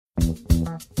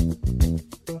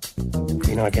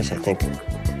I guess I think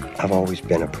I've always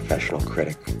been a professional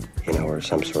critic, or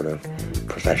some sort of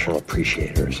professional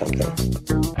appreciator or something.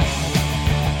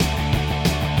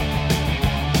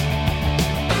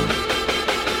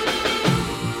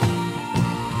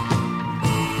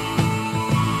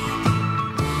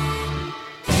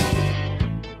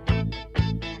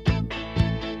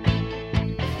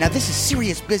 Now, this is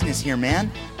serious business here,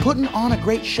 man. Putting on a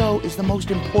great show is the most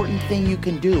important thing you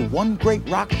can do. One great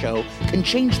rock show can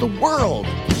change the world.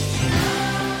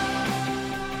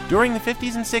 During the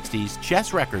 50s and 60s,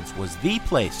 Chess Records was the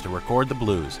place to record the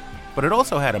blues, but it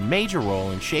also had a major role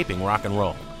in shaping rock and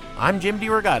roll. I'm Jim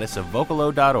DeRogatis of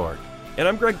Vocalo.org. And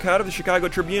I'm Greg Kot of the Chicago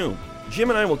Tribune. Jim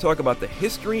and I will talk about the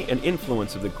history and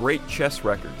influence of the great Chess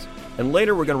Records. And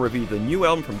later we're going to review the new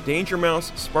album from Danger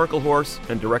Mouse, Sparkle Horse,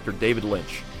 and director David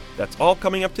Lynch. That's all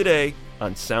coming up today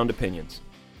on Sound Opinions.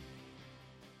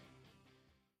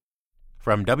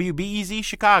 From WBEZ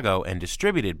Chicago and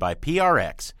distributed by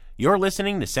PRX, you're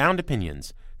listening to Sound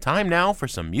Opinions. Time now for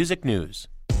some music news.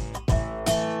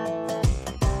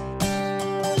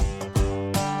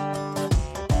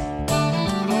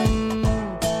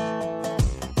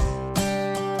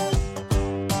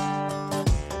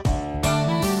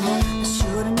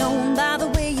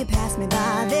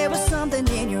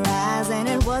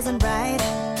 Wasn't right.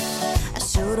 I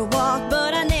should have walked,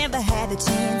 but I never had the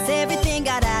chance. Everything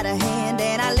got out of hand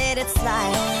and I let it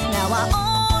slide. Now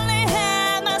I only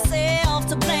have myself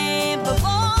to blame for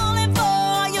falling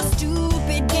for your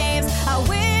stupid games. I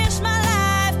wish my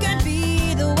life could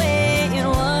be the way it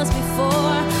was before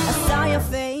I saw your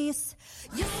face.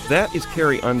 That is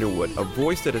Carrie Underwood, a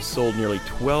voice that has sold nearly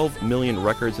 12 million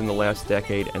records in the last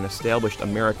decade and established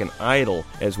American Idol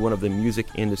as one of the music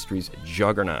industry's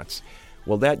juggernauts.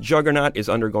 Well, that juggernaut is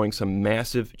undergoing some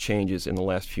massive changes in the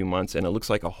last few months, and it looks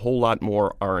like a whole lot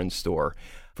more are in store.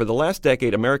 For the last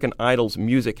decade, American Idol's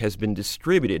music has been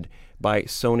distributed by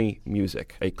Sony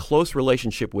Music, a close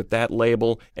relationship with that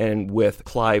label and with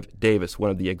Clive Davis,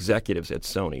 one of the executives at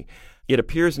Sony. It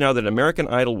appears now that American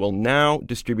Idol will now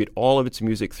distribute all of its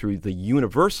music through the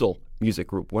Universal Music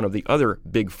Group, one of the other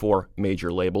big four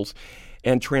major labels,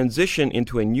 and transition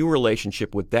into a new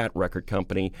relationship with that record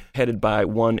company headed by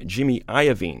one Jimmy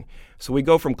Iovine. So we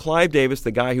go from Clive Davis,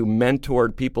 the guy who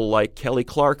mentored people like Kelly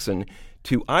Clarkson,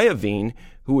 to Iovine,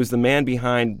 who is the man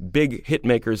behind big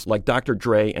hitmakers like Dr.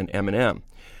 Dre and Eminem.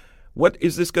 What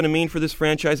is this going to mean for this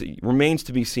franchise? It remains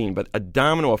to be seen, but a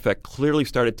domino effect clearly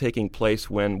started taking place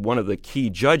when one of the key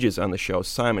judges on the show,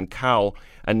 Simon Cowell,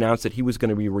 announced that he was going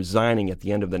to be resigning at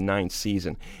the end of the 9th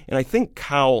season. And I think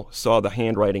Cowell saw the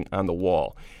handwriting on the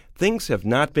wall. Things have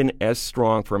not been as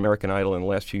strong for American Idol in the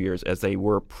last few years as they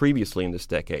were previously in this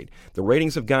decade. The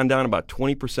ratings have gone down about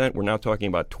 20%. We're now talking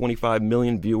about 25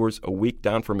 million viewers a week,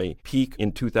 down from a peak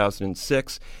in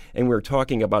 2006. And we're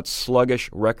talking about sluggish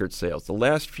record sales. The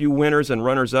last few winners and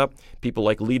runners-up, people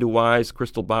like Lee DeWyze,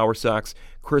 Crystal Bowersox,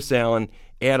 Chris Allen,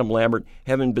 Adam Lambert,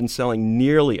 haven't been selling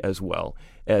nearly as well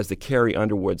as the Carrie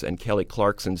Underwoods and Kelly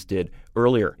Clarksons did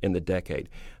earlier in the decade.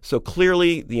 So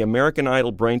clearly, the American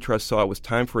Idol Brain Trust saw it was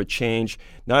time for a change.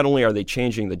 Not only are they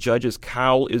changing the judges,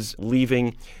 Cowell is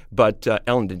leaving, but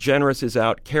Ellen DeGeneres is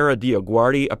out. Cara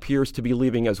DioGuardi appears to be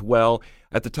leaving as well.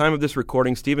 At the time of this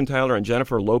recording, Steven Tyler and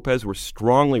Jennifer Lopez were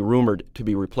strongly rumored to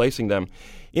be replacing them.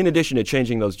 In addition to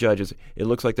changing those judges, it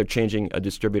looks like they're changing a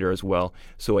distributor as well.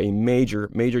 So a major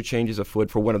change is afoot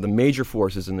for one of the major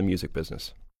forces in the music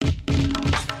business.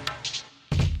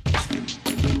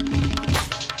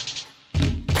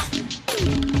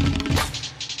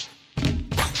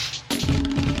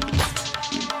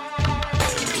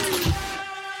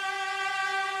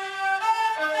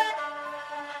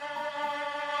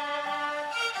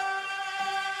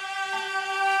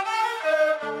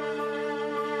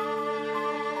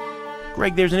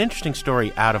 Greg, there's an interesting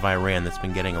story out of Iran that's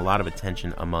been getting a lot of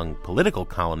attention among political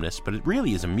columnists, but it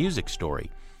really is a music story.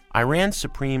 Iran's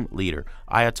supreme leader,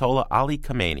 Ayatollah Ali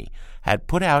Khamenei, had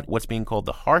put out what's being called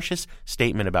the harshest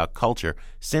statement about culture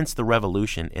since the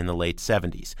revolution in the late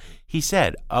 70s. He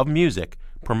said, of music,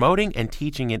 promoting and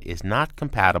teaching it is not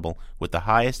compatible with the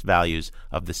highest values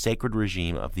of the sacred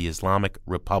regime of the Islamic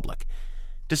Republic.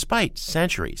 Despite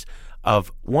centuries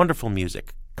of wonderful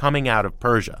music coming out of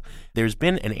Persia, there's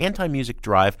been an anti-music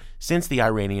drive since the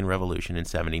Iranian Revolution in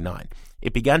 '79.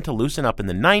 It began to loosen up in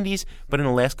the 90s, but in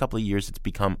the last couple of years it's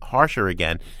become harsher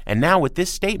again. And now with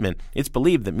this statement, it's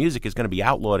believed that music is going to be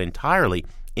outlawed entirely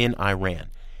in Iran.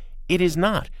 It is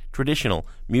not. traditional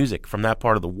music from that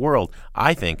part of the world,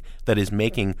 I think, that is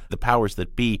making the powers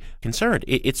that be concerned.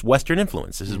 It's Western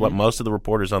influence. This is what most of the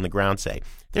reporters on the ground say.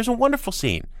 There's a wonderful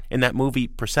scene in that movie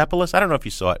Persepolis. I don't know if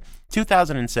you saw it.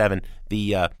 2007,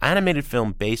 the animated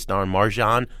film based on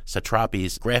Marjane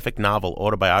Satrapi's graphic novel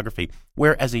autobiography,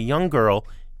 where as a young girl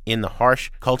in the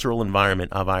harsh cultural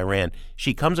environment of Iran,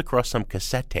 she comes across some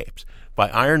cassette tapes by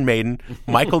Iron Maiden,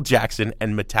 Michael Jackson,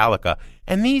 and Metallica.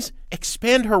 And these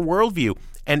expand her worldview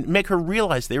and make her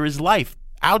realize there is life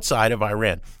outside of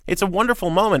Iran. It's a wonderful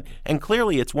moment, and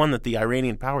clearly it's one that the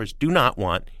Iranian powers do not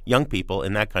want young people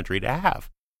in that country to have.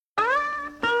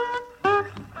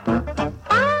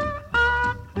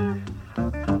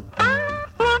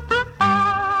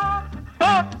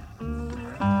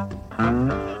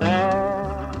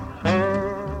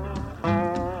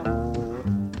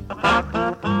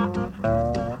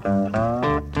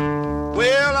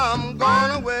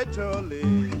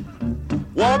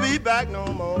 Won't be back no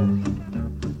more.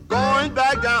 Going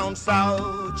back down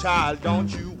south, child, don't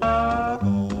you wanna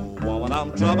go? Woman,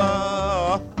 I'm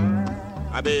trouble.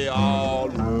 I be all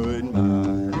good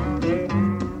mine.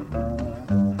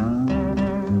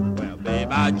 Well, babe,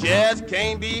 I just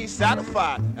can't be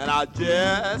satisfied, and I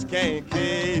just can't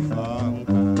keep from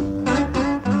crying.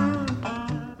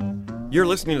 You're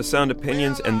listening to Sound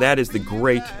Opinions, and that is the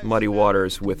great Muddy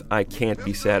Waters with I Can't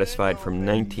Be Satisfied from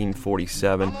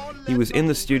 1947. He was in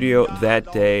the studio that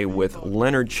day with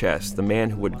Leonard Chess, the man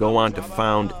who would go on to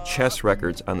found Chess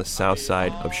Records on the south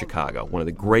side of Chicago, one of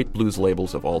the great blues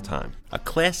labels of all time. A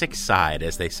classic side,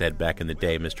 as they said back in the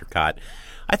day, Mr. Cott.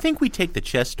 I think we take the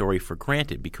Chess story for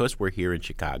granted because we're here in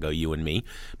Chicago, you and me.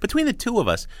 Between the two of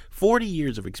us, 40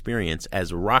 years of experience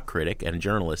as a rock critic and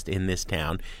journalist in this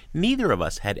town, neither of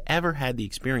us had ever had the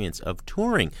experience of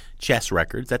touring Chess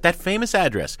Records at that famous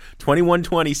address,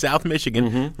 2120 South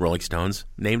Michigan. Rolling Stones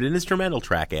named an instrumental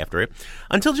track after it.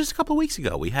 Until just a couple of weeks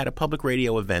ago, we had a public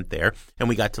radio event there, and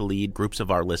we got to lead groups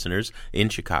of our listeners in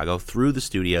Chicago through the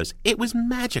studios. It was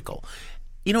magical.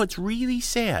 You know, it's really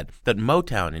sad that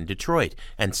Motown in Detroit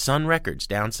and Sun Records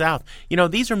down south, you know,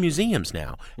 these are museums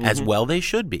now, as well they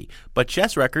should be. But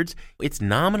Chess Records, it's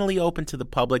nominally open to the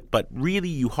public, but really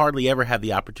you hardly ever have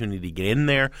the opportunity to get in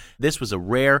there. This was a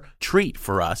rare treat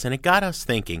for us, and it got us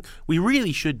thinking we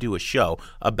really should do a show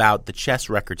about the Chess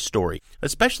Records story,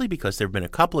 especially because there have been a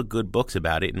couple of good books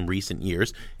about it in recent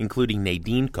years, including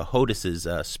Nadine Cohodes'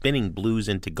 Spinning Blues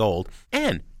into Gold,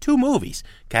 and 2 movies,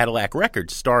 Cadillac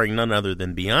Records, starring none other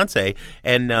than Beyonce,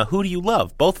 and Who Do You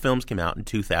Love? Both films came out in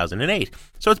 2008.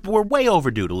 So we're way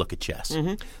overdue to look at Chess.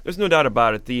 There's no doubt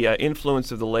about it. The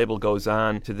influence of the label goes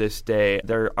on to this day.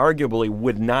 There arguably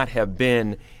would not have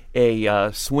been a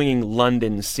swinging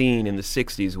London scene in the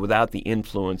 60s without the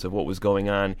influence of what was going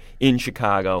on in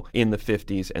Chicago in the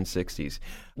 50s and 60s.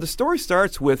 The story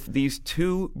starts with these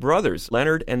 2 brothers,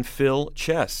 Leonard and Phil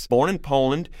Chess. Born in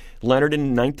Poland, Leonard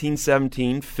in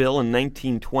 1917, Phil in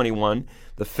 1921.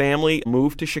 The family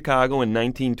moved to Chicago in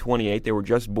 1928. They were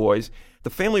just boys. The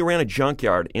family ran a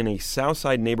junkyard in a South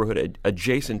Side neighborhood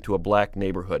adjacent to a black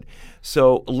neighborhood.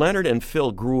 So Leonard and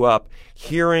Phil grew up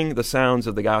hearing the sounds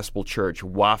of the gospel church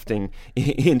wafting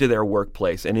into their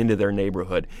workplace and into their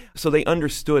neighborhood. So they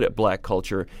understood black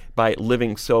culture by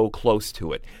living so close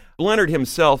to it. Leonard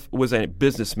himself was a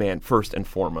businessman first and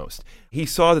foremost. He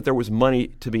saw that there was money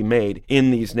to be made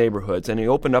in these neighborhoods, and he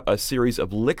opened up a series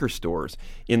of liquor stores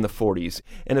in the 40s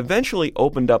and eventually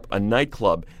opened up a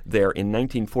nightclub there in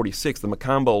 1946, the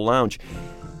Macombo Lounge.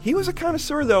 He was a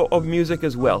connoisseur, though, of music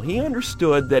as well. He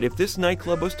understood that if this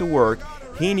nightclub was to work,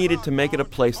 he needed to make it a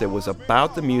place that was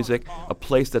about the music, a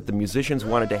place that the musicians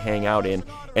wanted to hang out in,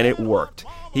 and it worked.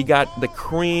 He got the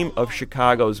cream of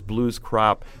Chicago's blues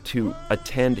crop to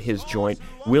attend his joint.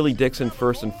 Willie Dixon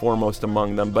first and foremost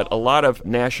among them, but a lot of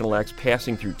national acts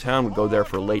passing through town would go there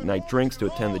for late-night drinks to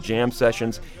attend the jam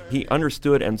sessions. He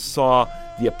understood and saw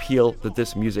the appeal that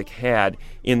this music had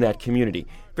in that community.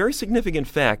 Very significant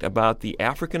fact about the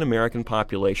African-American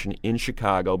population in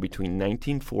Chicago between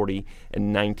 1940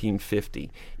 and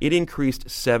 1950. It increased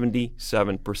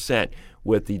 77%,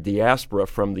 with the diaspora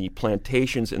from the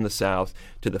plantations in the South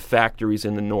to the factories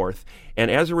in the North.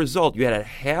 And as a result, you had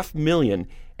 500,000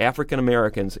 African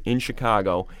Americans in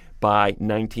Chicago by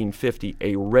 1950,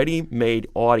 a ready-made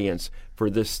audience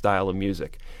for this style of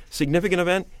music. Significant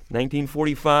event,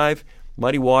 1945,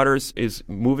 Muddy Waters is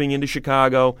moving into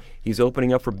Chicago. He's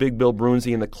opening up for Big Bill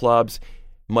Brunzi in the clubs.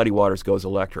 Muddy Waters goes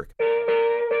electric.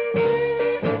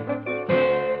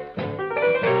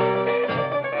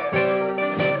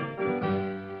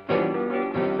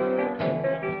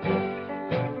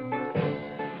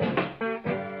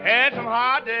 Had some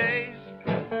hard days.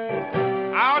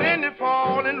 out in the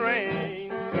falling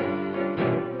rain.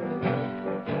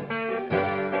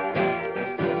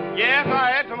 Yes, I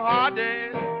had some hard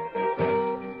days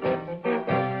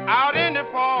out in the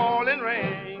falling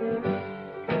rain.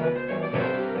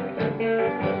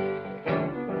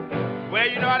 Well,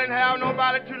 you know, I didn't have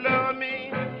nobody to love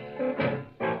me.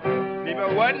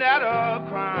 People wasn't at a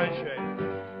crying shame.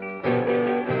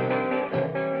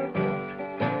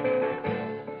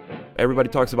 Everybody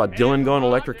talks about Dylan going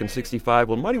electric in 65.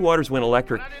 Well, Muddy Waters went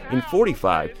electric in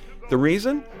 45. The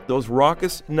reason? Those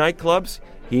raucous nightclubs.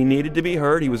 He needed to be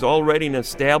heard. He was already an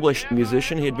established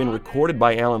musician. He had been recorded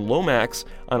by Alan Lomax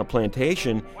on a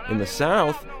plantation in the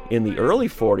South in the early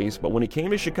 40s, but when he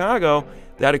came to Chicago,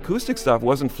 that acoustic stuff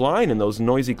wasn't flying in those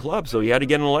noisy clubs, so he had to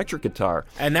get an electric guitar.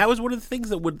 And that was one of the things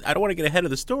that I don't want to get ahead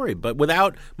of the story, but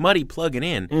without Muddy plugging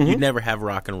in, you'd never have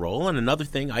rock and roll. And another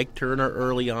thing, Ike Turner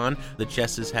early on, the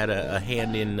Chesses had a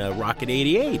hand in Rocket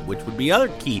 88, which would be other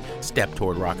key step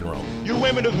toward rock and roll. You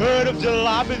women have heard of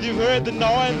jalopies, you've heard the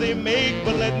noise they make,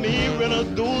 but let me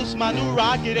introduce my new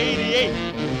Rocket 88.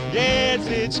 Yes,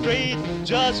 it's straight,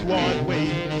 just one way.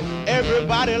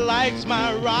 Everybody likes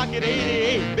my Rocket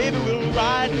 88. Baby, we'll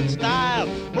ride in style,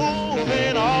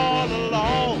 moving all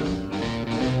along.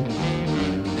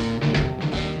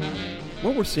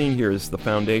 What we're seeing here is the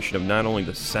foundation of not only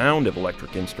the sound of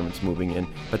electric instruments moving in,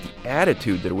 but the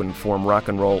attitude that would inform rock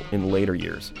and roll in later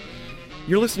years.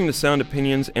 You're listening to Sound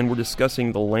Opinions, and we're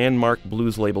discussing the landmark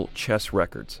blues label Chess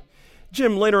Records.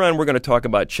 Jim, later on we're going to talk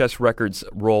about Chess Records'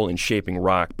 role in shaping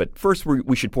rock, but first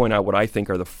we should point out what I think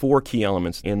are the four key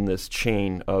elements in this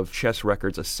chain of Chess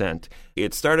Records' ascent.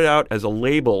 It started out as a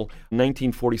label. In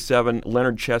 1947,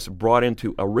 Leonard Chess brought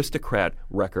into Aristocrat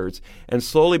Records, and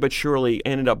slowly but surely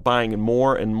ended up buying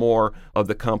more and more of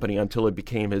the company until it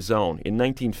became his own. In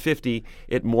 1950,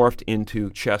 it morphed into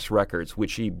Chess Records,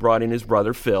 which he brought in his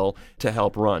brother Phil to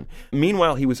help run.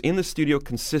 Meanwhile, he was in the studio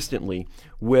consistently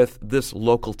with this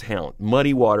local talent,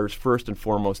 Muddy Waters first and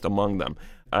foremost among them.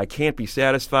 I Can't Be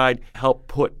Satisfied helped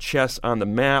put Chess on the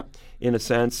map, in a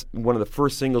sense. One of the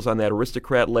first singles on that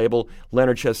Aristocrat label,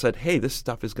 Leonard Chess said, hey, this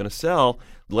stuff is going to sell.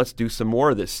 Let's do some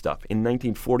more of this stuff. In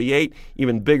 1948,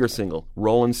 even bigger single,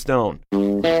 Rollin' Stone.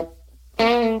 Well,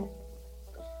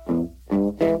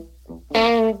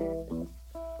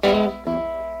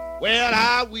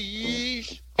 I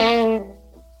wish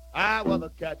I was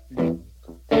a catfish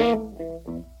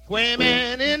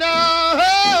swimming in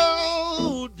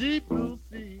a deep blue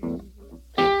sea.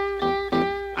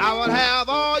 I would have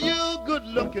all you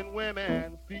good-looking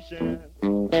women fishing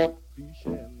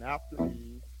after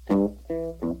me,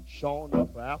 showing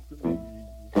up after me,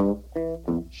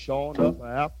 showing up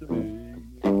after me.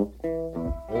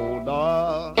 Oh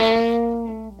Lord,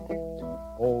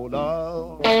 oh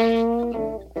Lord,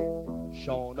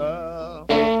 showing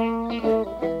up.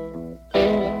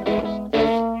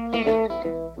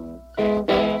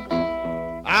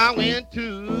 I went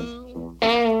to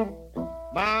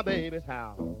my baby's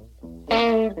house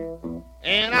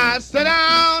and I sat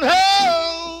down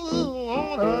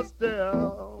on her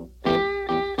step.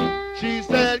 She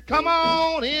said, come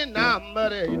on in now,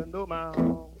 Muddy, you know my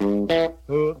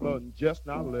husband just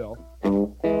now left.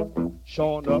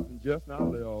 Showing up and just now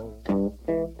left.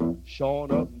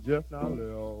 Showing up and just now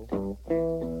left. Oh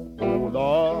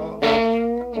Lord,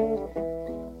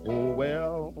 oh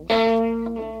well,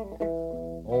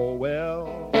 oh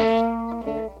well.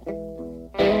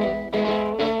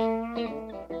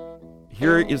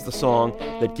 Here is the song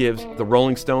that gives the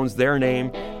Rolling Stones their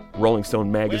name, Rolling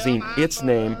Stone magazine its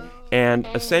name, and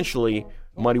essentially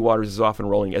Muddy Waters is off and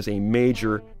rolling as a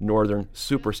major northern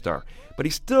superstar. But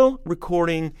he's still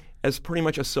recording as pretty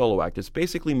much a solo act. It's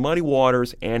basically Muddy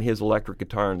Waters and his electric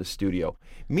guitar in the studio.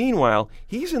 Meanwhile,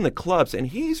 he's in the clubs and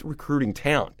he's recruiting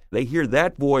talent. They hear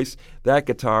that voice, that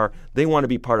guitar, they want to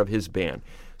be part of his band.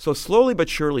 So slowly but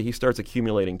surely he starts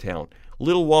accumulating talent.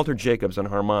 Little Walter Jacobs on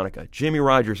harmonica, Jimmy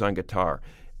Rogers on guitar,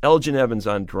 Elgin Evans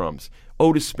on drums,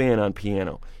 Otis Spann on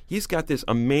piano. He's got this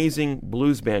amazing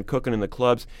blues band cooking in the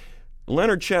clubs.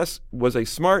 Leonard Chess was a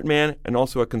smart man and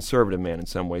also a conservative man in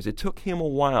some ways. It took him a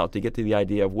while to get to the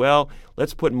idea of, well,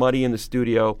 let's put Muddy in the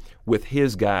studio with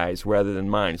his guys rather than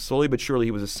mine. Slowly but surely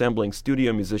he was assembling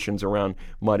studio musicians around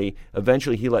Muddy.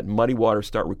 Eventually he let Muddy Waters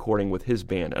start recording with his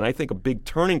band. And I think a big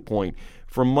turning point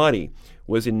for Muddy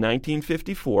was in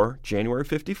 1954, January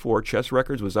 54. Chess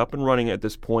Records was up and running at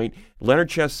this point. Leonard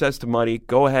Chess says to Muddy,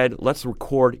 go ahead, let's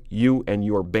record you and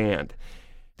your band.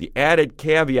 The added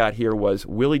caveat here was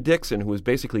Willie Dixon, who was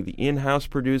basically the in-house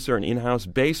producer and in-house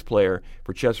bass player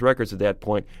for Chess Records at that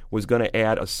point, was going to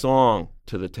add a song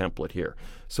to the template here.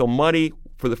 So Muddy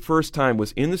for the first time,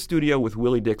 was in the studio with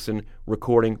Willie Dixon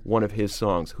recording one of his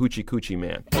songs, Hoochie Coochie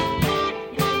Man.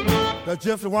 The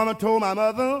gypsy woman told my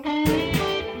mother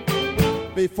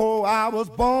before I was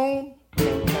born,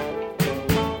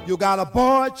 you got a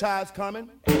boy child's coming.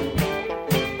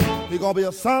 He gonna be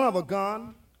a son of a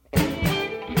gun.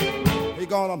 He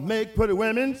gonna make pretty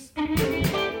women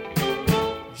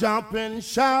jump and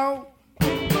shout.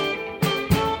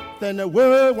 Then the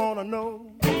world wanna know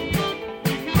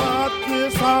what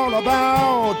this all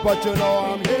about, but you know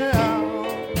I'm here.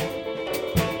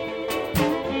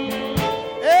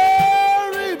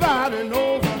 Everybody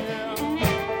knows I'm here.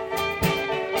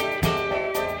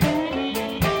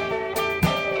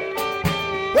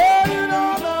 Well, you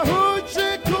know the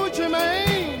Hoochie Coochie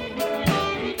Man.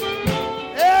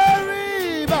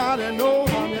 Everybody knows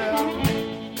I'm here.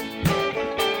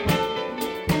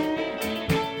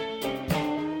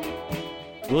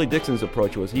 Willie Dixon's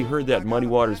approach was he heard that Muddy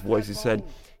Waters voice. He said,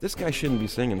 this guy shouldn't be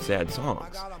singing sad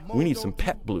songs. We need some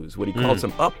pep blues, what he called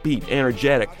some upbeat,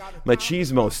 energetic,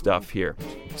 machismo stuff here.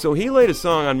 So he laid a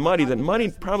song on Muddy that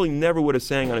Muddy probably never would have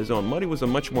sang on his own. Muddy was a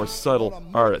much more subtle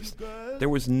artist. There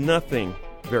was nothing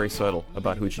very subtle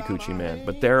about Hoochie Coochie Man,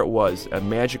 but there it was, a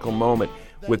magical moment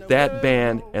with that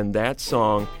band and that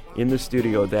song in the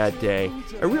studio that day.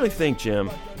 I really think, Jim,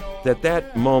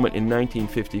 that moment in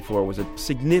 1954 was a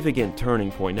significant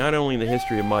turning point, not only in the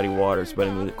history of Muddy Waters, but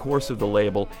in the course of the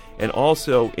label, and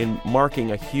also in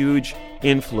marking a huge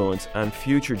influence on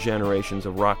future generations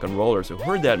of rock and rollers who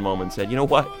heard that moment and said, you know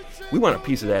what, we want a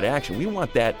piece of that action. We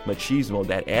want that machismo,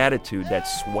 that attitude, that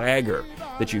swagger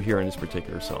that you hear in this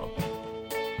particular song.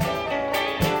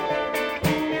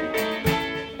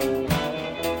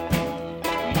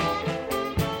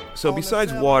 So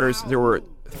besides Waters, there were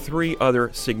three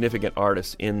other significant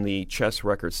artists in the Chess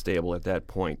Records stable at that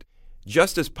point.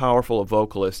 Just as powerful a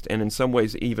vocalist, and in some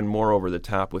ways even more over the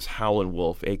top, was Howlin'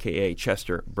 Wolf, a.k.a.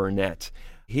 Chester Burnett.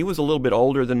 He was a little bit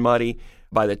older than Muddy.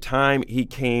 By the time he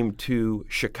came to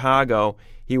Chicago,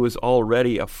 he was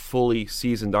already a fully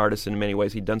seasoned artist in many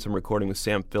ways. He'd done some recording with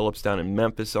Sam Phillips down in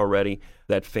Memphis already,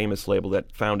 that famous label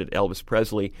that founded Elvis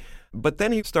Presley. But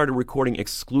then he started recording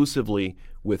exclusively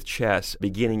with Chess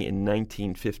beginning in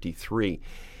 1953.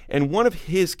 And one of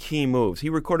his key moves, he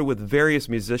recorded with various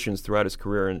musicians throughout his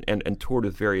career and toured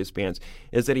with various bands,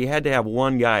 is that he had to have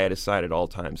one guy at his side at all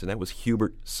times, and that was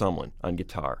Hubert Sumlin on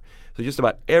guitar. So just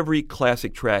about every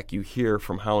classic track you hear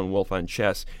from Howlin' Wolf on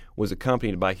Chess was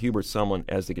accompanied by Hubert Sumlin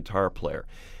as the guitar player.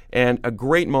 And a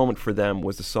great moment for them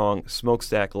was the song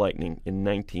Smokestack Lightning in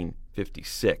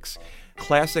 1956.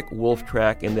 Classic Wolf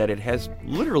track in that it has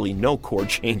literally no chord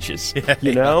changes,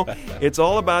 you know? It's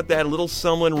all about that little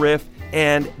Sumlin riff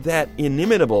and that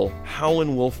inimitable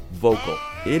Howlin' Wolf vocal.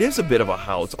 It is a bit of a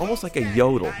howl. It's almost like a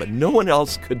yodel, but no one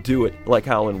else could do it like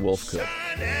Howlin' Wolf could.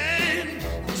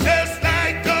 Just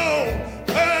like gold,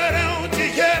 but don't you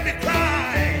hear me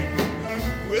cry?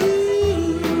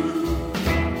 Woo,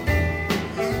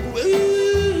 woo,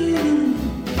 woo.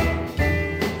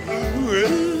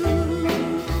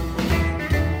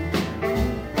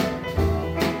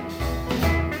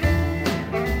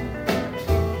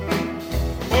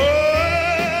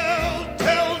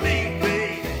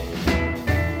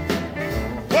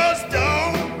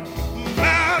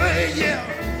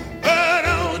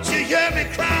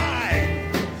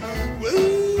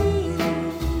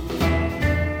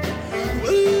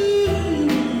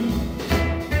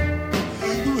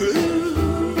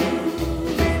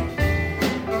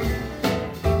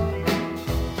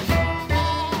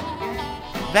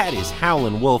 That is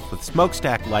Howlin' Wolf with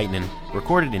Smokestack Lightnin',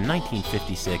 recorded in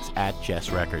 1956 at Chess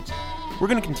Records. We're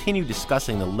going to continue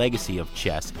discussing the legacy of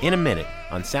Chess in a minute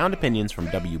on Sound Opinions from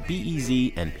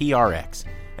WBEZ and PRX.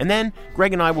 And then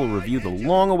Greg and I will review the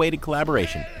long-awaited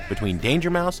collaboration between Danger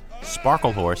Mouse,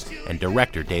 Sparklehorse, and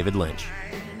director David Lynch.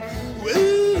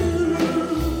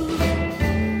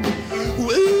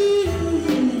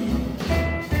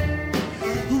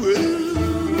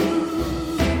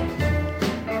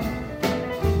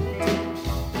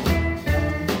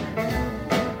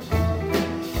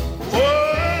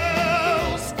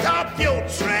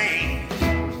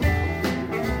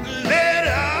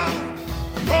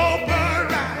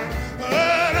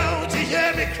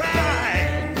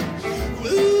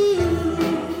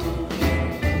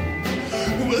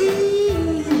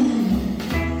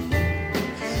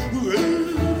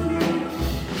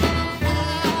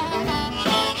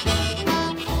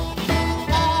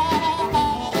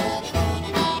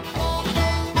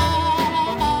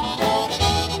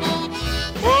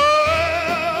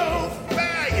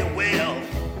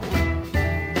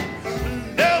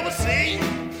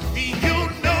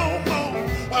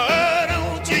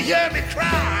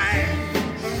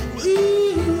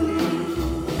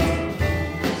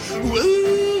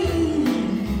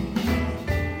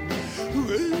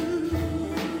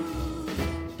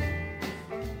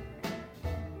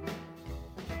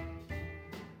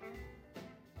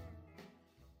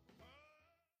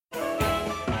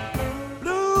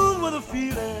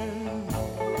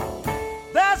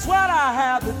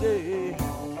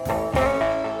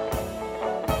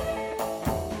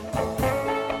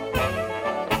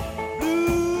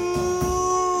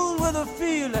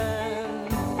 feeling.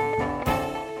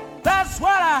 That's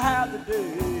what I have to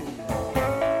do.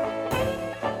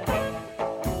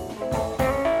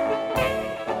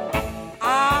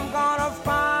 I'm gonna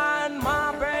find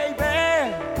my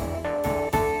baby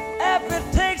if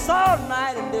it takes all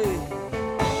night and day.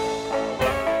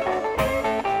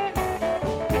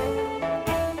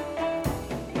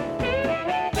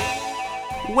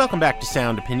 Welcome back to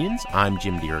Sound Opinions. I'm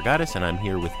Jim DeRogatis, and I'm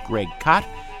here with Greg Kot,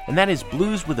 and that is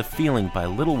Blues with a Feeling by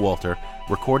Little Walter,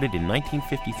 recorded in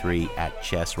 1953 at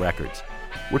Chess Records.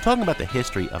 We're talking about the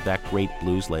history of that great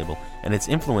blues label and its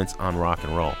influence on rock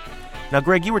and roll. Now,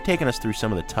 Greg, you were taking us through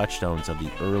some of the touchstones of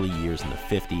the early years in the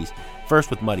 50s,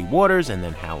 first with Muddy Waters and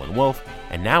then Howlin' Wolf,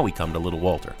 and now we come to Little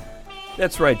Walter.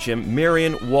 That's right, Jim.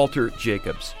 Marion Walter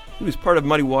Jacobs. He was part of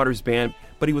Muddy Waters' band,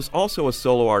 but he was also a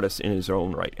solo artist in his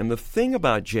own right. And the thing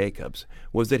about Jacobs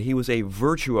was that he was a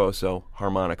virtuoso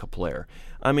harmonica player.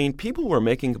 I mean, people were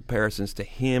making comparisons to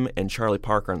him and Charlie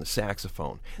Parker on the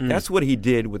saxophone. That's what he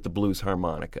did with the blues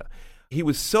harmonica. He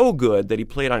was so good that he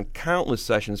played on countless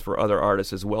sessions for other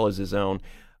artists as well as his own.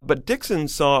 But Dixon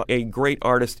saw a great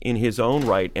artist in his own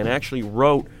right and actually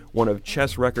wrote one of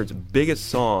Chess Records' biggest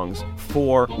songs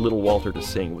for Little Walter to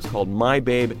sing. It was called My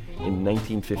Babe in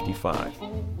 1955.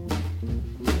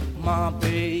 My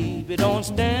baby don't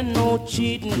stand no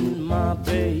cheating, my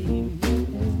baby.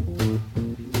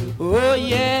 Oh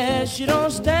yeah, she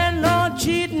don't stand no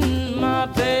cheating, my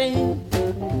baby.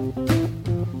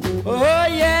 Oh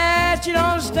yeah, she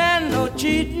don't stand no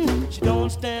cheating. She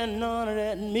don't stand none of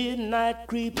that midnight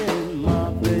creeping, my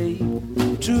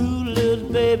baby. True little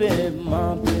baby,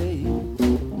 my baby.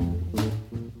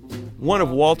 One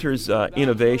of Walter's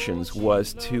innovations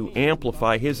was to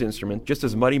amplify his instrument. Just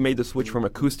as Muddy made the switch from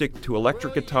acoustic to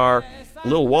electric guitar,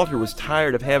 Little Walter was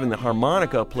tired of having the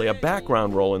harmonica play a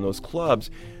background role in those clubs.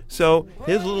 So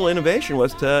his little innovation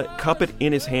was to cup it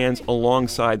in his hands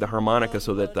alongside the harmonica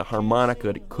so that the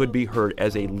harmonica could be heard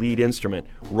as a lead instrument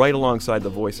right alongside the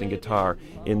voice and guitar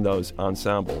in those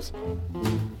ensembles.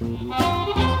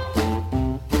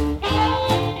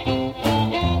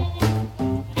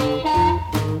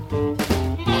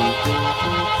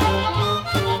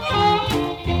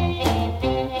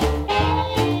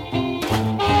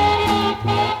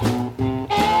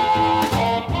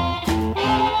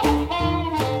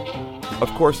 Of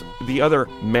course, the other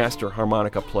master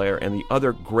harmonica player and the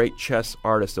other great chess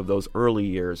artist of those early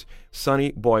years,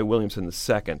 Sonny Boy Williamson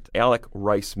II, Alec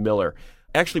Rice Miller,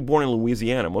 actually born in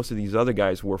Louisiana. Most of these other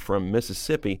guys were from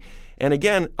Mississippi. And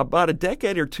again, about a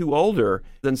decade or two older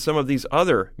than some of these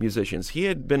other musicians. He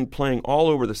had been playing all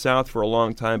over the South for a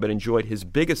long time, but enjoyed his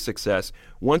biggest success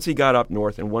once he got up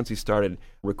north and once he started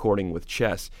recording with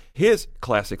Chess. His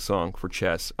classic song for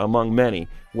Chess, among many,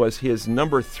 was his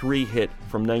number 3 hit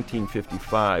from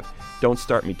 1955, Don't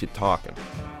Start Me to Talkin'.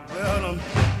 Well, I'm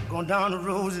going down the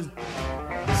roses,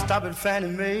 stop at Fannie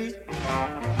Mae.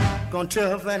 Gonna tell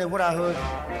her Fannie what I heard.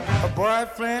 Her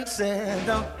boyfriend said,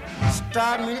 don't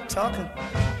start me talking.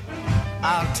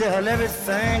 I'll tell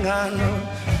everything I know.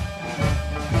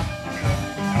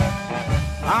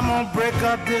 I'm gonna break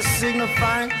up this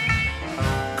signifying,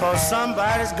 cause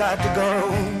somebody's got to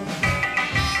go.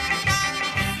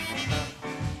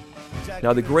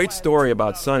 Now, the great story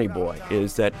about Sonny Boy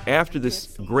is that after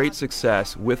this great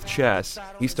success with Chess,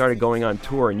 he started going on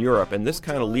tour in Europe, and this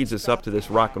kind of leads us up to this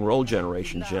rock and roll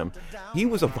generation, Jim. He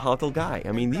was a volatile guy.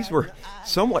 I mean, these were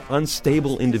somewhat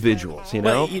unstable individuals, you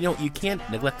know? Well, you can't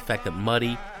neglect the fact that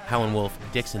Muddy, Howlin' Wolf,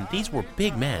 Dixon, these were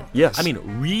big men. Yes. I mean,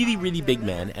 really, really big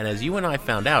men, and as you and I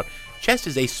found out, Chess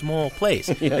is a small place.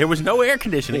 Yeah. There was no air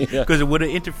conditioning because it would have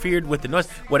interfered with the noise.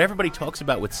 What everybody talks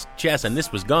about with Chess, and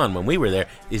this was gone when we were there,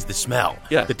 is the smell.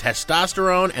 Yeah. The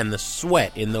testosterone and the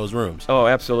sweat in those rooms. Oh,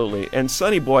 absolutely. And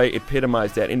Sonny Boy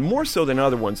epitomized that. And more so than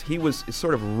other ones, he was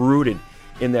sort of rooted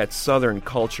in that Southern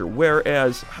culture,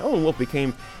 whereas Howlin' Wolf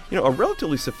became, a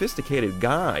relatively sophisticated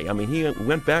guy. I mean, he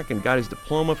went back and got his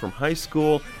diploma from high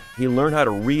school. He learned how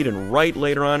to read and write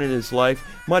later on in his life.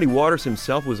 Muddy Waters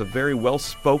himself was a very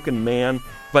well-spoken man.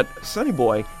 But Sonny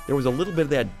Boy, there was a little bit of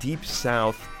that deep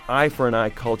South,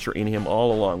 eye-for-an-eye culture in him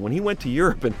all along. When he went to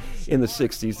Europe in the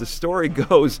 60s, the story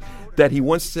goes that he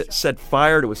once set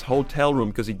fire to his hotel room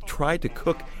because he tried to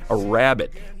cook a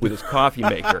rabbit with his coffee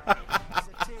maker.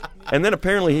 And then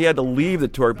apparently he had to leave the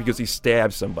tour because he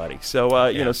stabbed somebody. So,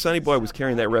 Sonny Boy was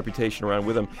carrying that reputation around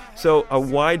with him. So a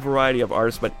wide variety of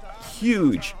artists, but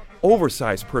huge,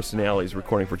 oversized personalities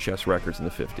recording for Chess Records in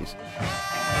the 50s.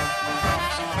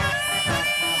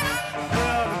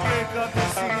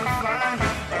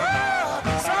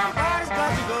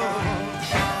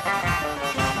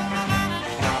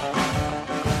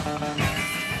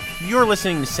 You're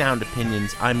listening to Sound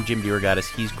Opinions. I'm Jim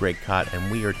DeRogatis, he's Greg Kot, and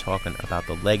we are talking about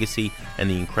the legacy and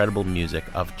the incredible music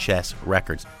of Chess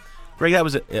Records. Greg, that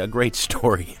was a great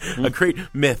story, a great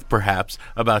myth, perhaps,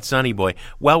 about Sonny Boy.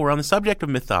 Well, we're on the subject of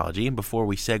mythology, and before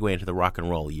we segue into the rock and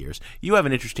roll years, you have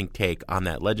an interesting take on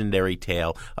that legendary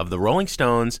tale of the Rolling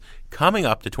Stones coming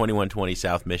up to 2120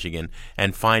 South Michigan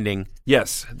and finding...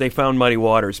 Yes, they found Muddy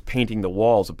Waters painting the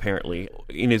walls, apparently.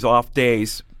 In his off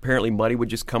days, apparently Muddy would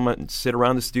just come and sit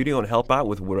around the studio and help out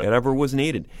with whatever was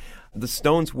needed. The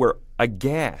Stones were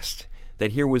aghast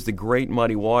that here was the great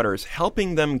Muddy Waters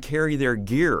helping them carry their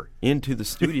gear into the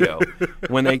studio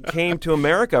when they came to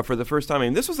America for the first time. I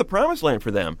mean, this was the promised land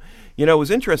for them. You know, it was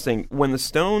interesting. When the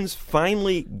Stones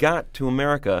finally got to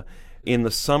America in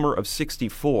the summer of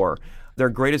 '64, their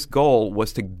greatest goal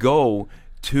was to go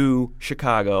to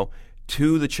Chicago,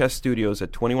 to the Chess Studios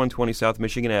at 2120 South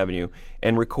Michigan Avenue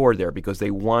and record there because they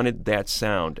wanted that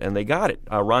sound, and they got it.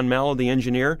 Ron Mallow, the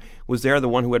engineer, was there, the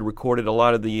one who had recorded a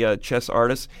lot of the chess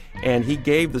artists, and he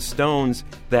gave the Stones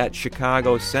that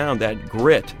Chicago sound, that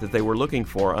grit that they were looking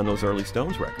for on those early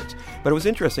Stones records. But it was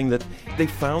interesting that they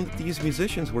found that these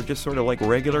musicians were just sort of like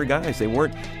regular guys. They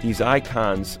weren't these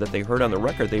icons that they heard on the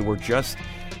record. They were just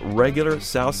regular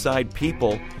South Side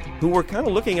people who were kind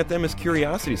of looking at them as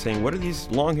curiosity, saying, what are these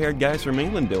long-haired guys from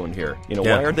England doing here? You know,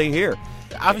 why are they here?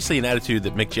 Obviously an attitude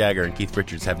that Mick Jagger and Keith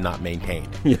Richards have not maintained.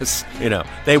 Yes. You know,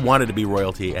 they wanted to be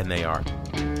royalty, and they are.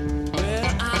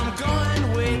 Well, I'm going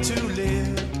away to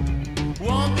live.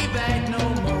 Won't be back no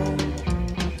more.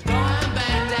 Going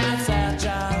back down south,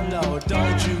 child, Lord,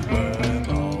 don't you worry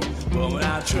more. But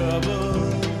without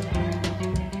trouble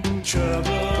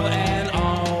and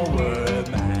all were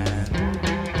mine.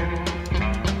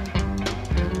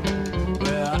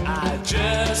 Well, I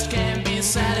just can't be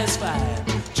satisfied.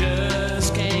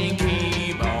 Just can't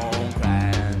keep on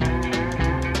crying.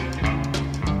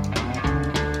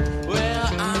 Well,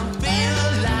 I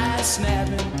feel like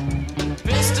snapping,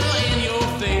 pistol in your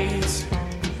face.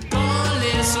 Gonna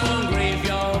listen,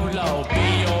 graveyard, Lord,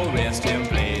 be your resting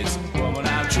place. Woman,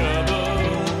 I'm trouble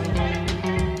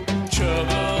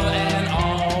and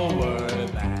all were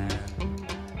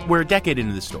mine. We're a decade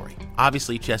into the story.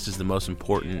 Obviously, Chess is the most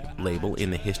important label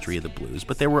in the history of the blues,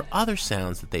 but there were other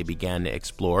sounds that they began to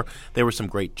explore. There was some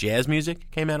great jazz music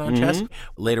came out on Chess.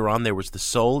 Later on, there was the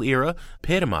soul era,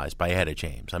 epitomized by Etta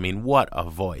James. I mean, what a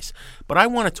voice. But I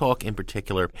want to talk in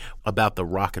particular about the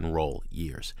rock and roll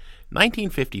years.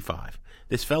 1955,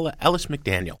 this fella, Ellis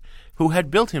McDaniel, who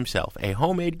had built himself a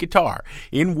homemade guitar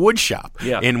in woodshop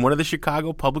in one of the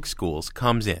Chicago public schools,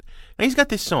 comes in. Now, he's got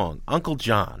this song, Uncle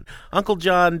John. Uncle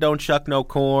John don't shuck no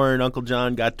corn. Uncle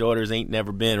John got daughters ain't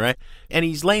never been, right? And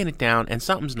he's laying it down, and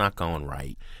something's not going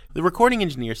right. The recording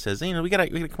engineer says, we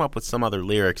gotta come up with some other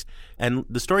lyrics. And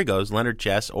the story goes, Leonard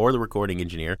Chess, or the recording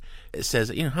engineer, says,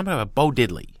 how about a Bo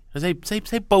Diddley? Say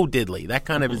Bo Diddley. That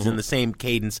kind of is in the same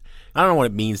cadence. I don't know what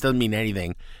it means. Doesn't mean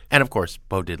anything. And, of course,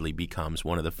 Bo Diddley becomes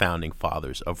one of the founding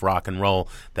fathers of rock and roll.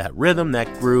 That rhythm,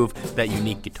 that groove, that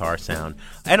unique guitar sound.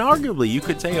 And arguably, you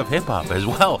could say of hip-hop as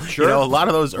well. Sure. You know, a lot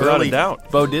of those Without early a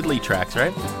doubt. Bo Diddley tracks,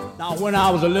 right? Now, when I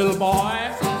was a little boy,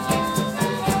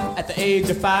 at the age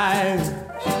of 5,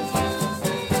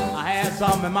 I had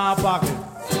something in my pocket.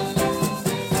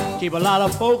 Keep a lot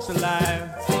of folks alive.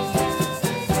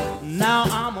 Now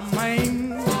I'm a man,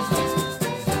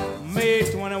 May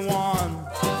 21.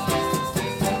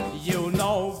 You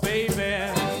know, baby,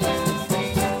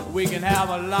 we can have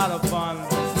a lot of fun.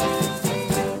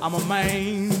 I'm a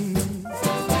man,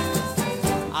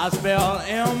 I spell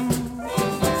M-A-N,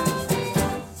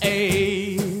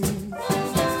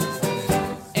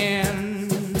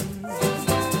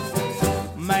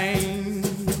 man.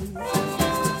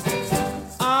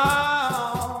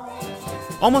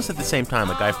 Almost at the same time,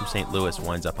 a guy from St. Louis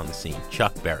winds up on the scene,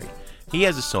 Chuck Berry. He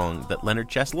has a song that Leonard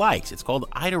Chess likes. It's called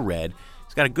Ida Red.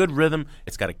 It's got a good rhythm.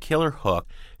 It's got a killer hook,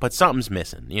 but something's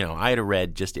missing. Ida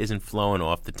Red just isn't flowing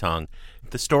off the tongue.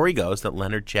 The story goes that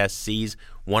Leonard Chess sees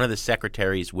one of the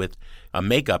secretaries with a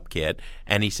makeup kit,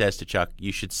 and he says to Chuck,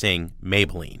 you should sing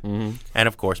Maybelline. And,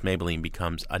 of course, Maybelline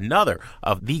becomes another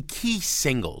of the key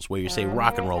singles where you say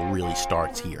rock and roll really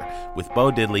starts here, with Bo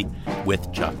Diddley,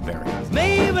 with Chuck Berry.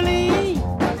 Maybelline,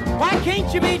 why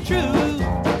can't you be true?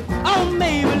 Oh,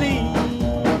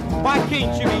 Maybelline, why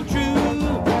can't you be true?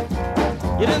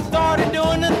 You done started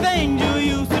doing the things you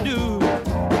used to do.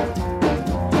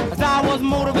 As I was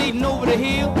motivating over the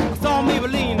hill, I saw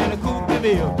Maybelline in a coupe de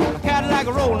ville. A Cadillac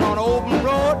rolling on an open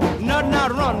road, nothing out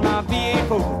to run my V8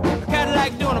 Focus. A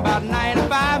Cadillac doing about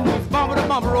 95, moves bumper to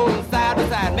bumper, rolling side to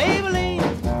side. Maybelline,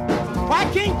 why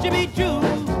can't you be true?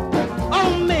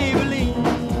 Oh,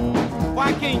 Maybelline,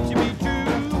 why can't you be true?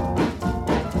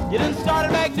 done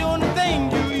started back doing the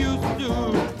things you used to do.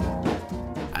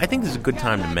 I think this is a good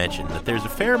time to mention that there's a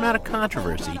fair amount of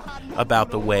controversy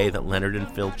about the way that Leonard and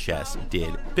Phil Chess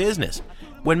did business.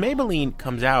 When Maybelline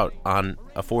comes out on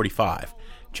a 45,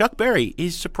 Chuck Berry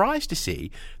is surprised to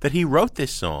see that he wrote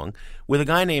this song with a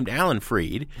guy named Alan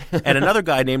Freed and another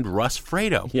guy named Russ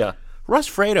Fredo. Yeah. Russ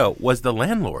Fredo was the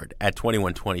landlord at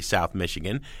 2120 South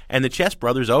Michigan, and the Chess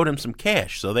brothers owed him some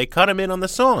cash, so they cut him in on the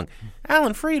song.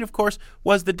 Alan Freed, of course,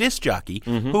 was the disc jockey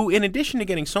who, in addition to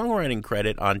getting songwriting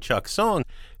credit on Chuck's song,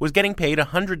 was getting paid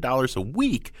 $100 a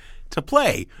week to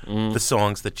play the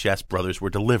songs the Chess brothers were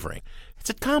delivering. It's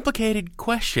a complicated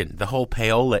question, the whole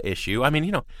payola issue. I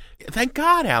mean, thank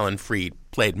God Alan Freed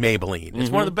played Maybelline. It's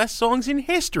one of the best songs in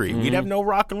history. We'd have no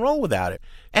rock and roll without it.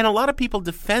 And a lot of people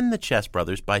defend the Chess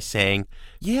brothers by saying,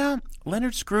 yeah,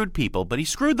 Leonard screwed people, but he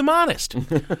screwed them honest.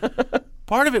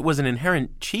 Part of it was an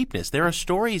inherent cheapness. There are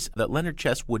stories that Leonard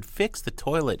Chess would fix the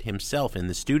toilet himself in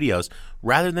the studios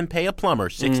rather than pay a plumber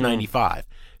 $6.95.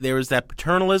 There was that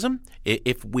paternalism.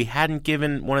 If we hadn't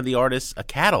given one of the artists a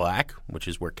Cadillac, which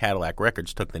is where Cadillac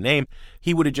Records took the name,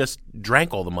 he would have just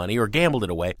drank all the money or gambled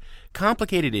it away.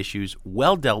 Complicated issues,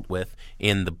 well dealt with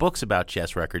in the books about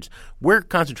Chess Records. We're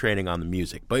concentrating on the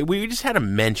music, but we just had to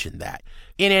mention that.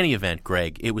 In any event,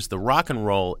 Greg, it was the rock and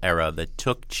roll era that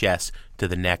took Chess to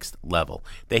the next level.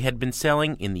 They had been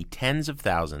selling in the tens of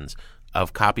thousands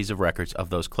of copies of records of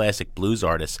those classic blues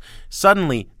artists.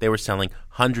 Suddenly, they were selling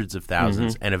hundreds of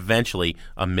thousands and eventually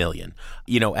 1 million.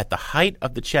 At the height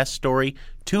of the Chess story,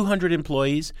 200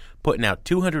 employees putting out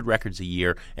 200 records a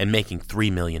year and making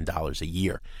 $3 million a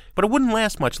year. But it wouldn't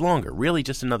last much longer, really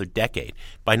just another decade.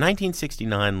 By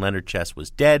 1969, Leonard Chess was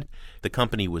dead. The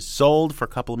company was sold for a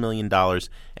couple of $1 million,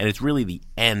 and it's really the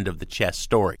end of the Chess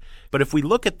story. But if we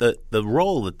look at the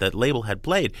role that that label had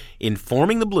played in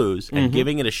forming the blues and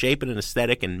giving it a shape and an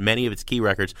aesthetic in many of its key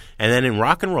records, and then in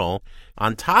rock and roll,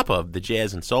 on top of the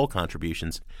jazz and soul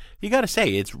contributions, you got to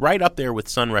say it's right up there with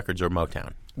Sun Records or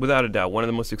Motown. Without a doubt, one of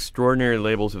the most extraordinary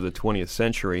labels of the 20th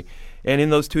century. And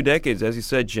in those 2 decades, as you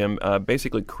said, Jim,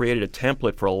 basically created a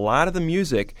template for a lot of the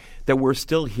music that we're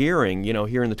still hearing,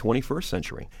 here in the 21st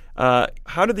century.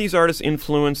 How did these artists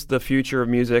influence the future of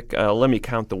music? Let me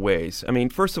count the ways. I mean,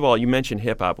 first of all, you mentioned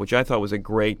hip-hop, which I thought was a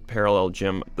great parallel,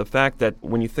 Jim. The fact that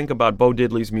when you think about Bo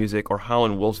Diddley's music or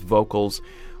Howlin' Wolf's vocals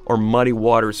or Muddy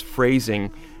Waters'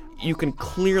 phrasing, you can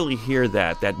clearly hear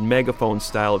that megaphone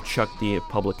style of Chuck D of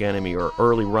Public Enemy or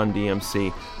early Run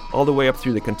DMC, all the way up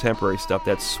through the contemporary stuff,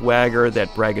 that swagger,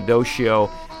 that braggadocio.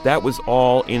 That was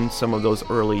all in some of those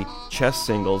early Chess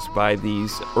singles by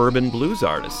these urban blues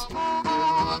artists.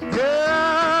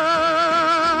 Yeah,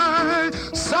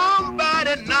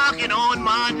 somebody knocking on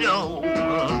my door.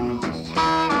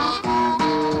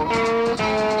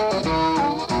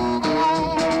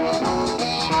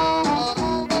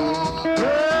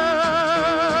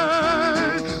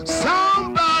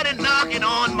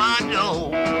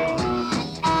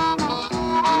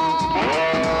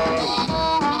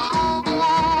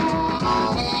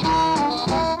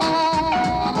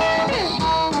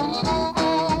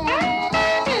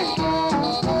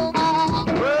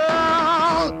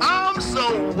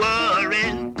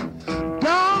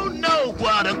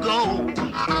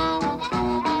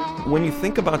 When you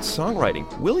think about songwriting,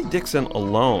 Willie Dixon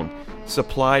alone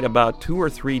supplied about 2 or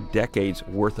 3 decades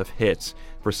worth of hits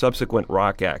for subsequent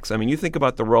rock acts. I mean, you think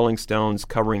about the Rolling Stones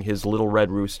covering his Little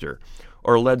Red Rooster,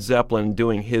 or Led Zeppelin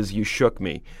doing his You Shook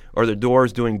Me, or the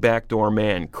Doors doing Backdoor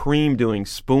Man, Cream doing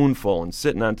Spoonful and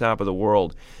Sitting on Top of the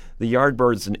World, the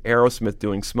Yardbirds and Aerosmith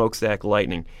doing Smokestack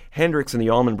Lightning, Hendrix and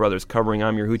the Allman Brothers covering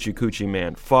I'm Your Hoochie Coochie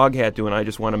Man, Foghat doing I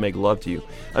Just Want to Make Love to You.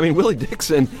 I mean, Willie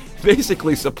Dixon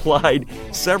basically supplied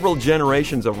several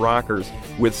generations of rockers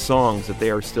with songs that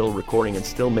they are still recording and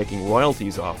still making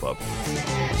royalties off of.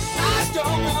 I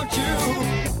don't want you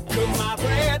to cook my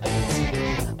bread.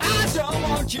 I don't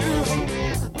want you to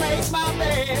make my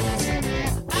bed.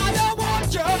 I don't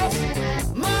want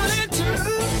your money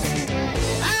too.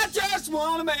 I just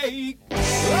want to make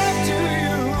love to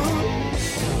you.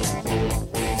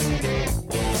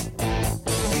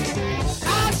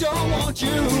 I don't want you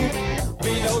to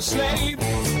be no slave.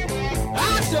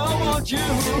 I don't want you to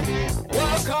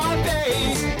work all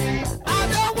day. I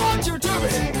don't want you to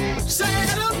be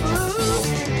Santa Blue.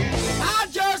 I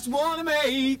just want to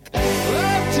make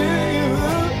love to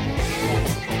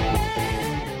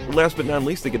you. Last but not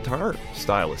least, the guitar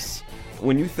stylists.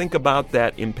 When you think about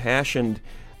that impassioned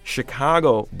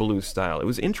Chicago blues style, it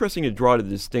was interesting to draw the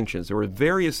distinctions. There were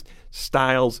various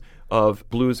styles of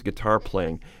blues guitar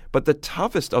playing, but the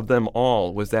toughest of them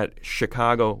all was that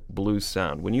Chicago blues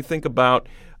sound. When you think about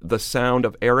the sound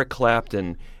of Eric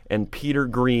Clapton and Peter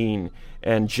Green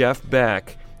and Jeff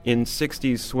Beck in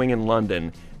 60s swing in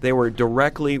London, they were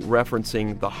directly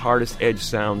referencing the hardest edge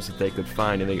sounds that they could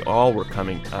find, and they all were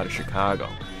coming out of Chicago.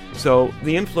 So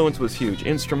the influence was huge.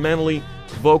 Instrumentally,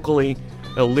 vocally,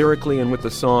 lyrically, and with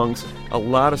the songs, a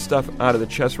lot of stuff out of the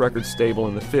Chess Records stable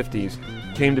in the 50s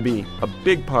came to be a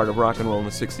big part of rock and roll in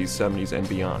the 60s, 70s, and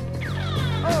beyond.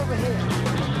 Over here.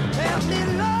 Let me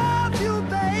love you,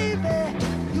 baby.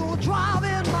 You're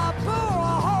driving my poor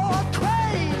heart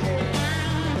crazy.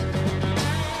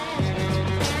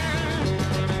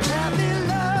 Let me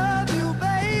love you,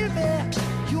 baby.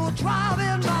 You're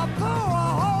driving my poor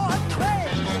heart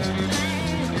crazy.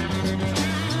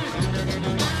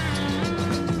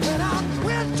 When I'm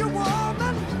with you,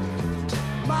 woman,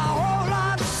 my whole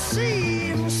life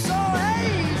seems so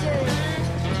hazy.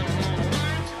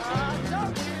 Don't you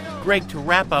know? Greg, to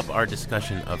wrap up our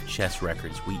discussion of Chess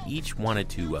Records, we each wanted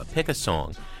to pick a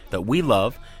song that we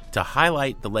love to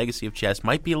highlight the legacy of Chess,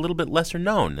 might be a little bit lesser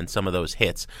known than some of those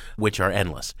hits, which are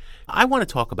endless. I want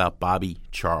to talk about Bobby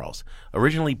Charles,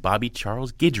 originally Bobby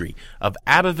Charles Guidry of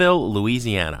Abbeville,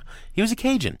 Louisiana. He was a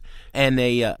Cajun and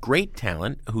a great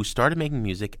talent who started making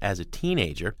music as a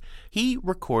teenager. He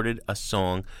recorded a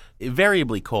song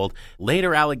invariably called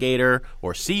Later Alligator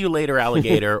or See You Later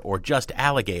Alligator or just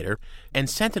Alligator, and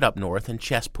sent it up north, and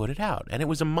Chess put it out. And it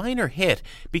was a minor hit,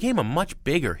 became a much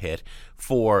bigger hit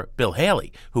for Bill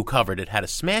Haley, who covered it, had a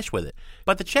smash with it.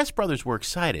 But the Chess brothers were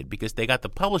excited because they got the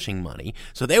publishing money,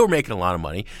 so they were making a lot of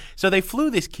money. So they flew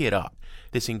this kid up,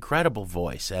 this incredible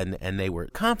voice, and they were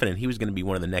confident he was going to be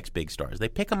one of the next big stars. They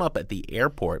pick him up at the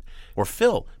airport, or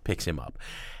Phil picks him up,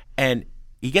 and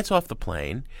he gets off the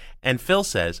plane, and Phil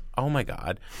says, "Oh my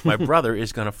God, my brother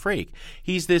is going to freak."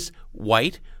 He's this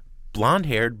white,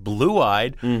 blonde-haired,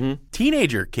 blue-eyed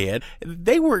teenager kid.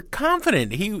 They were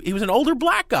confident. He was an older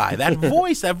black guy. That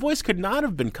voice could not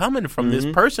have been coming from this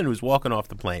person who's walking off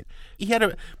the plane. He had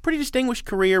a pretty distinguished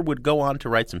career, would go on to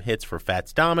write some hits for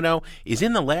Fats Domino, is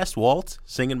in The Last Waltz,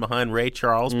 singing behind Ray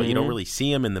Charles, but you don't really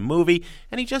see him in the movie,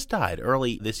 and he just died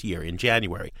early this year in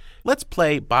January. Let's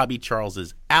play Bobby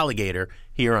Charles's Alligator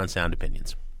here on Sound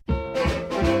Opinions.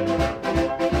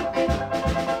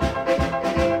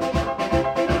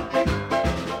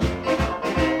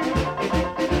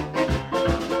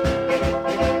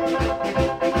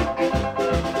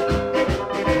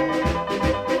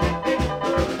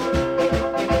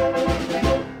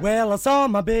 Well, I saw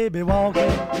my baby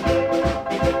walking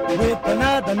with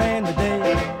another man today.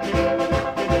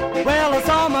 Well, I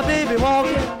saw my baby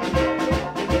walking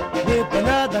with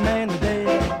another man today.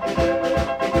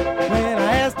 When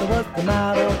I asked her what's the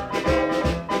matter,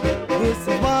 this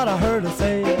is what I heard her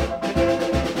say.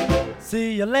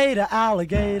 See you later,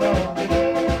 alligator,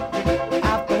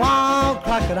 after a while,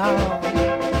 crocodile.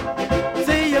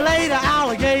 See you later,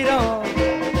 alligator,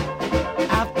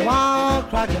 after a while,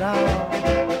 crocodile.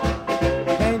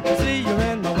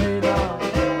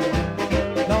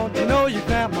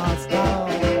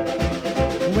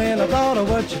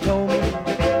 What you told me,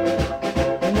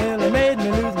 it nearly made me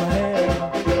lose my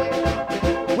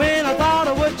head. When I thought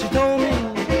of what you told me,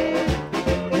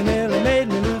 it nearly made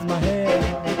me lose my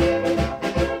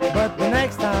head. But the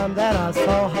next time that I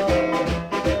saw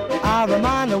her, I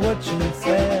reminded her what she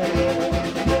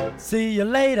said. See you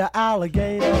later,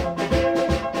 alligator,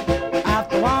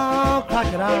 after a while,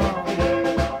 crocodile.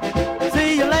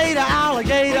 See you later,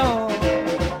 alligator,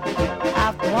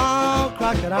 after a while,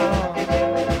 crocodile.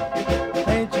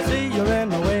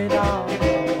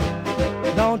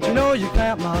 Don't you know you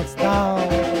cramp my style?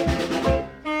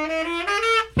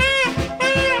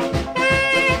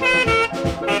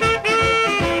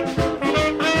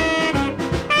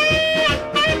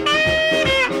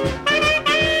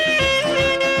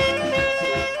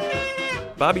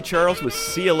 Bobby Charles with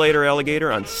See You Later, Alligator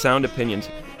on Sound Opinions.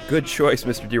 Good choice,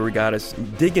 Mr.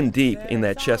 DeRogatis. Digging deep in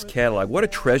that Chess catalog. What a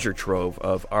treasure trove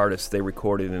of artists they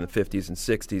recorded in the 50s and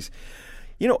 60s.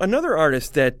 You know, another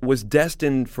artist that was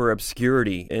destined for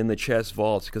obscurity in the Chess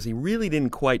vaults because he really didn't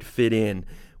quite fit in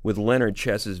with Leonard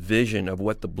Chess's vision of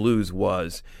what the blues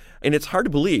was. And it's hard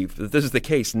to believe that this is the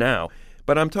case now,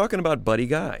 but I'm talking about Buddy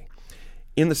Guy.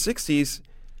 In the 60s,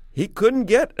 he couldn't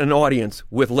get an audience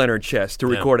with Leonard Chess to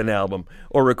record an album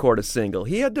or record a single.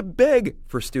 He had to beg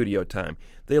for studio time.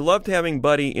 They loved having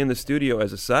Buddy in the studio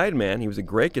as a sideman. He was a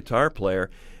great guitar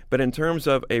player. But in terms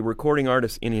of a recording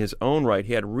artist in his own right,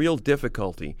 he had real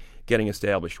difficulty getting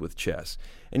established with Chess.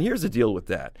 And here's the deal with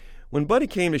that. When Buddy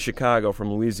came to Chicago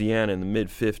from Louisiana in the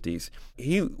mid-50s,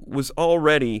 he was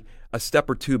already a step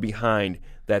or two behind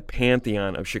that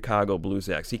pantheon of Chicago blues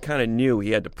acts. He kind of knew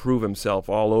he had to prove himself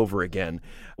all over again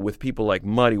with people like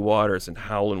Muddy Waters and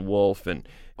Howlin' Wolf and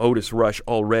Otis Rush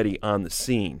already on the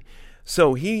scene.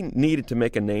 So he needed to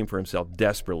make a name for himself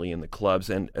desperately in the clubs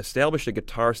and established a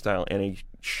guitar style and a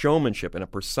showmanship and a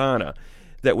persona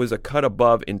that was a cut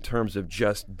above in terms of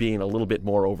just being a little bit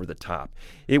more over the top.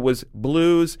 It was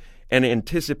blues and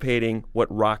anticipating what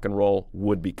rock and roll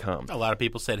would become. A lot of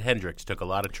people said Hendrix took a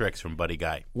lot of tricks from Buddy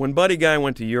Guy. When Buddy Guy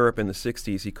went to Europe in the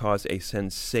 60s, he caused a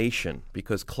sensation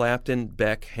because Clapton,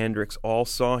 Beck, Hendrix all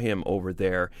saw him over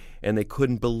there, and they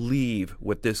couldn't believe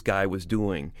what this guy was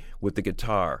doing with the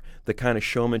guitar, the kind of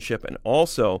showmanship, and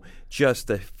also just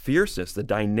the fierceness, the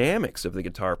dynamics of the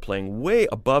guitar playing way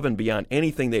above and beyond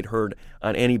anything they'd heard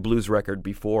on any blues record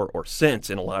before or since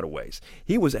in a lot of ways.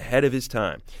 He was ahead of his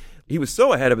time. He was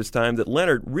so ahead of his time that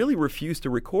Leonard really refused to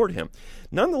record him.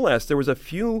 Nonetheless, there was a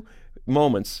few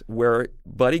moments where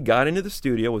Buddy got into the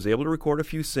studio, was able to record a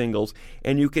few singles,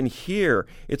 and you can hear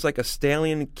it's like a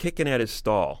stallion kicking at his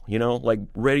stall, like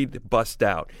ready to bust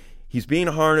out. He's being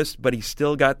harnessed, but he's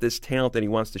still got this talent that he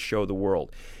wants to show the world.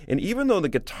 And even though the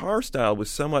guitar style was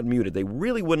somewhat muted, they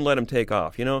really wouldn't let him take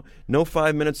off. No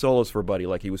 5-minute solos for Buddy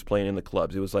like he was playing in the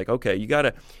clubs. It was like, okay,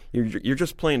 you're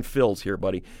just playing fills here,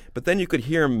 Buddy. But then you could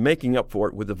hear him making up for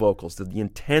it with the vocals, the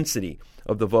intensity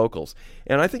of the vocals.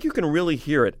 And I think you can really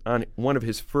hear it on one of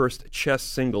his first Chess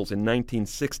singles in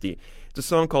 1960. It's a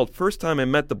song called First Time I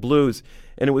Met the Blues,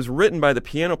 and it was written by the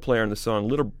piano player in the song,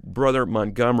 Little Brother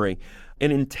Montgomery. An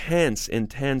intense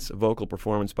vocal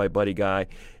performance by Buddy Guy,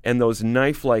 and those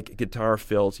knife-like guitar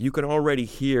fills. You can already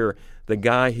hear the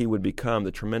guy he would become, the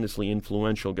tremendously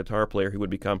influential guitar player he would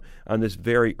become on this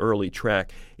very early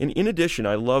track. And in addition,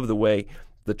 I love the way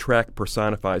the track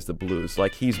personifies the blues,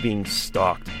 like he's being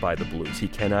stalked by the blues. He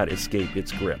cannot escape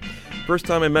its grip. First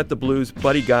Time I Met the Blues,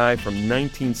 Buddy Guy from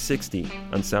 1960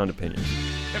 on Sound Opinions.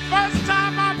 The first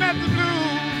time I met the blues,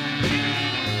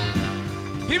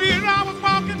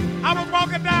 I was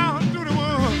walking down through the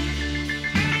woods.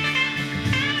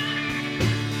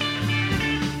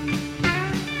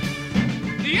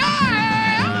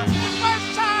 Yeah, the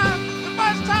first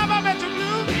time I met the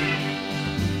blues,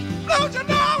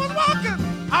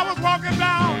 I was walking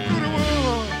down through the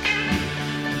woods.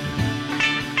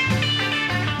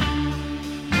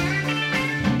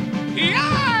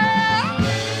 Yeah,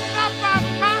 not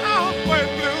my house was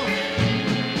blue.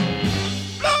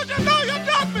 Blues,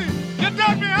 you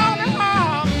done me all the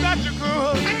harm that you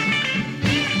could.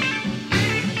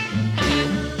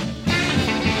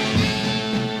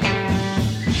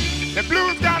 The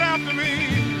blues got after me.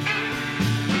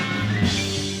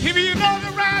 If you know they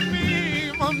ride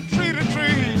me from tree to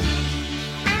tree.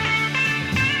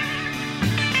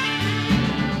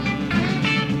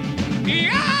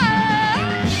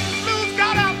 Yeah, blues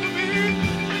got after me.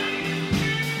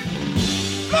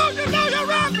 Blues, you know you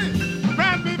ride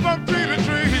me from tree to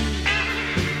tree.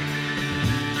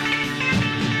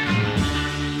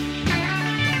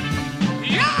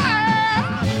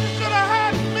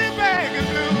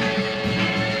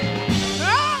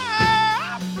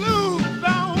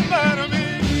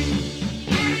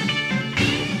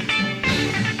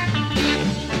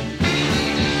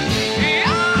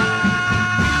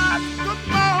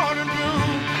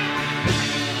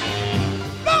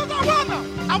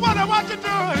 What you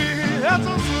doing here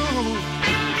so soon?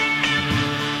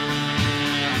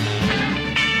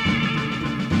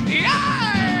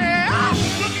 Yeah,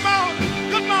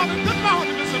 good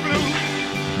morning, Mr. Blue.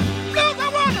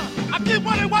 Blues, I keep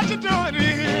wondering what you doing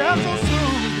here so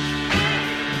soon.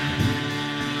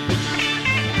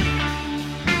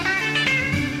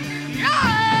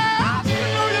 Yeah, you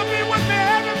know you'll be with me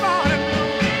every morning,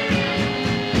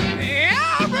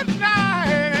 every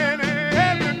night and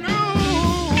every noon.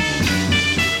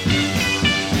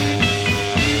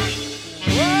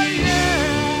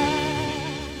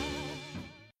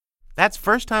 That's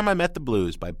First Time I Met the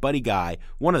Blues by Buddy Guy,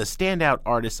 one of the standout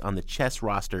artists on the Chess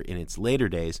roster in its later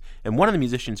days, and one of the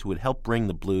musicians who would help bring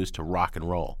the blues to rock and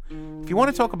roll. If you want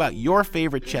to talk about your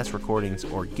favorite Chess recordings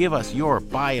or give us your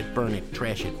buy it, burn it,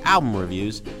 trash it album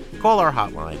reviews, call our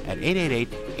hotline at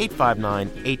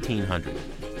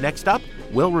 888-859-1800. Next up,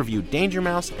 we'll review Danger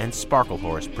Mouse and Sparkle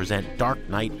Horse present Dark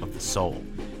Night of the Soul.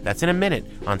 That's in a minute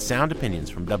on Sound Opinions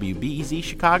from WBEZ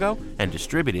Chicago and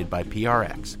distributed by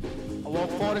PRX. I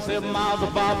walk 47 miles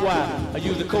of barbed wire. I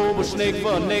use a cobra snake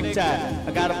for a necktie.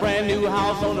 I got a brand new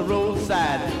house on the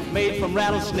roadside, made from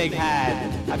rattlesnake hide.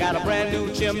 I got a brand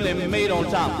new chimney made on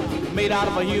top, made out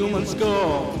of a human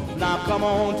skull. Now come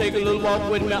on, take a little walk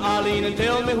with me, Arlene, and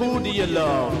tell me, who do you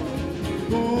love?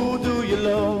 Who do you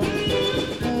love?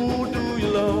 Who do you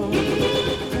love?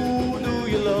 Who do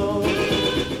you love?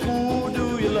 Who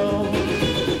do you love?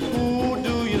 Who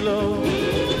do you love?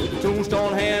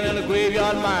 Tombstone hand and a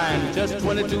graveyard mine. Just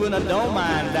 22 and I don't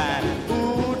mind dying.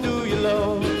 Who do you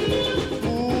love?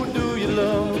 Who do you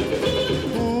love?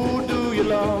 Who do you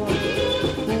love?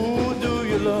 Who do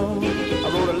you love? I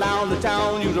rode around the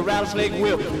town, use a rattlesnake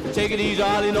whip. Take it easy,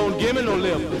 Ollie, don't give me no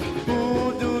lip.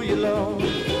 Who do you love?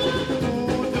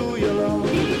 Who do you love?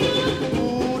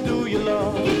 Who do you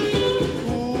love?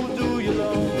 Who do you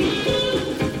love?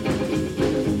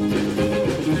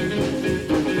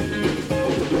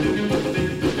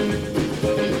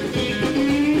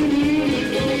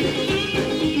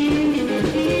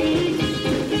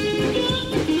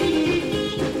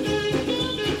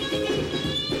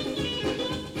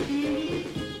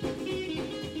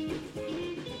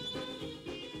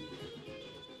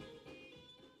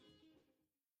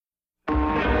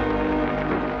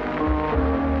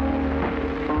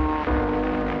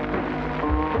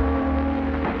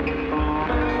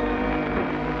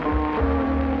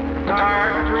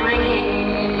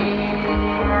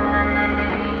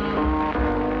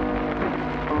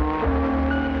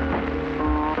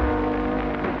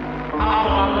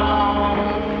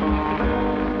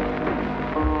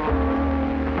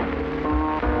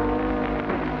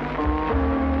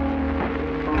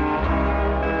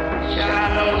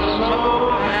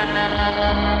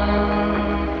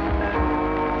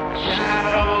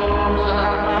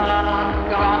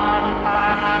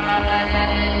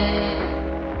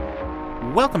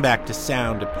 Welcome back to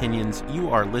Sound Opinions. You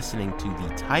are listening to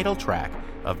the title track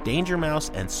of Danger Mouse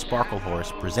and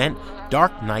Sparklehorse present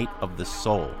Dark Night of the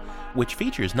Soul, which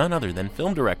features none other than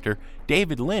film director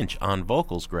David Lynch on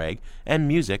vocals, Greg, and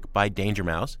music by Danger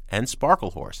Mouse and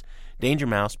Sparklehorse. Danger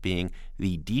Mouse being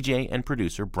the DJ and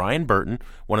producer Brian Burton,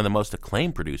 one of the most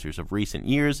acclaimed producers of recent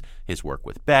years, his work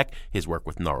with Beck, his work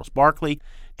with Gnarls Barkley,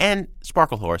 and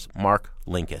Sparklehorse Mark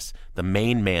Linkous, the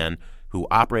main man who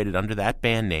operated under that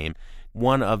band name,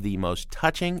 one of the most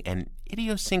touching and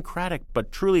idiosyncratic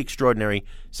but truly extraordinary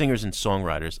singers and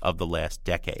songwriters of the last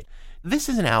decade. This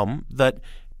is an album that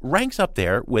ranks up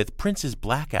there with Prince's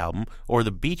Black Album or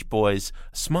the Beach Boys'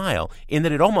 Smile in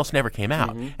that it almost never came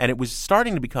out. And it was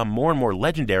starting to become more and more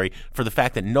legendary for the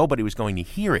fact that nobody was going to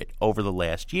hear it over the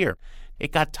last year.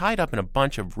 It got tied up in a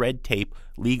bunch of red tape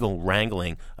legal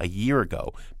wrangling a year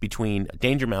ago between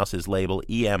Danger Mouse's label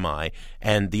EMI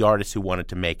and the artists who wanted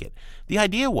to make it. The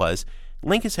idea was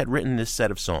Linkous had written this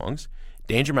set of songs,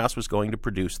 Danger Mouse was going to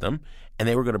produce them, and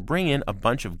they were going to bring in a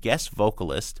bunch of guest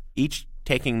vocalists, each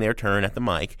taking their turn at the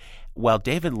mic, while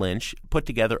David Lynch put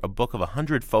together a book of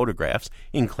 100 photographs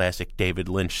in classic David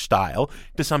Lynch style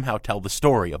to somehow tell the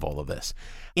story of all of this.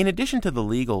 In addition to the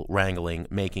legal wrangling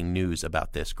making news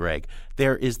about this, Greg,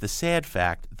 there is the sad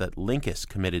fact that Linkous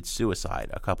committed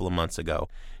suicide a couple of months ago,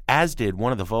 as did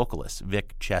one of the vocalists,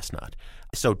 Vic Chestnut.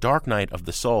 So Dark Night of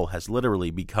the Soul has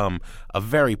literally become a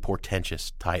very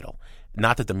portentous title.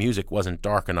 Not that the music wasn't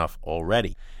dark enough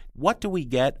already. What do we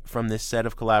get from this set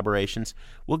of collaborations?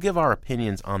 We'll give our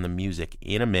opinions on the music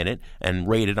in a minute and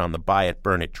rate it on the buy it,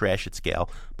 burn it, trash it scale.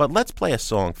 But let's play a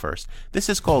song first. This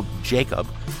is called Jaykub,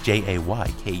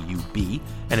 Jaykub,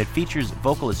 and it features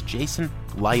vocalist Jason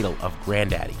Lytle of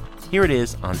Grandaddy. Here it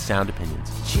is on Sound Opinions.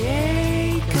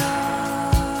 Jaykub,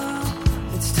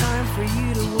 it's time for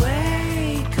you to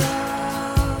wake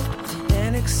up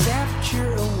and accept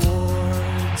your awards.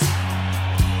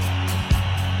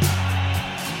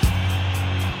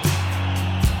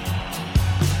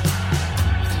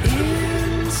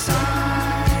 Inside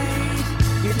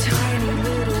your tiny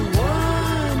little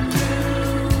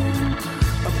one-room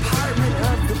apartment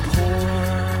of the poor.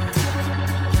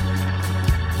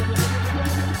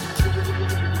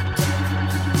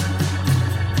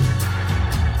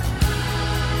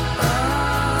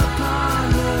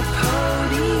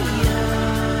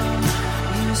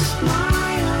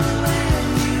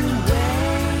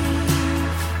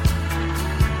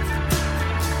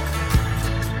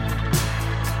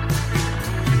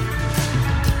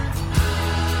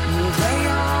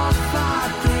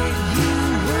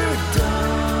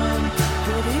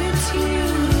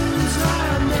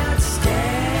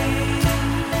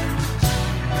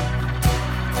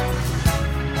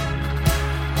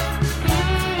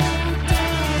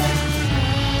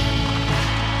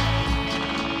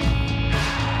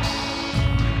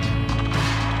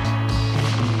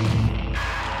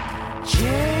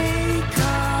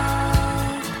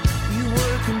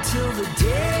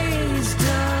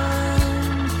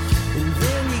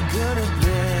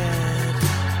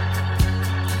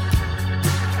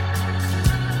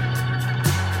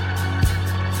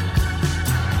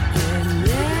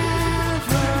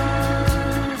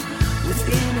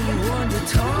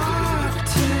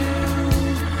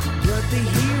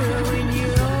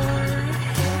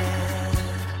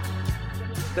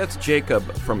 That's Jacob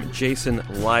from Jason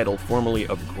Lytle, formerly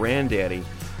of Grandaddy.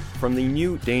 From the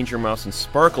new Danger Mouse and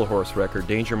Sparklehorse record,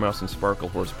 Danger Mouse and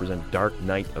Sparklehorse present Dark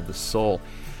Night of the Soul.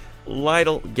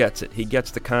 Lytle gets it. He gets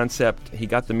the concept. He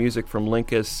got the music from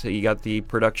Linkus. He got the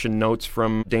production notes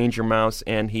from Danger Mouse,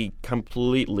 and he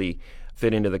completely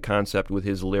fit into the concept with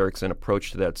his lyrics and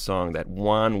approach to that song, that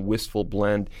wan, wistful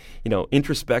blend,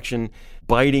 introspection,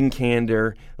 biting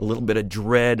candor, a little bit of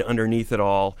dread underneath it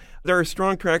all. There are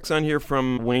strong tracks on here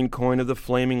from Wayne Coyne of the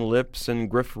Flaming Lips and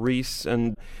Griff Rhys,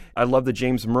 and I love the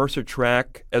James Mercer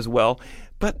track as well.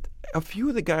 But a few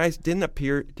of the guys didn't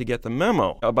appear to get the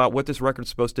memo about what this record's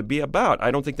supposed to be about.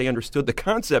 I don't think they understood the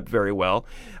concept very well.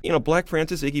 Black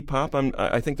Francis, Iggy Pop,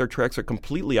 I think their tracks are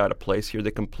completely out of place here.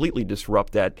 They completely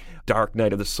disrupt that Dark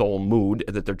Night of the Soul mood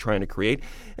that they're trying to create.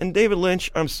 And David Lynch,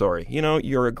 I'm sorry,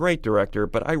 you're a great director,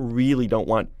 but I really don't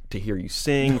want to hear you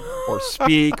sing or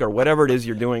speak or whatever it is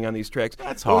you're doing on these tracks.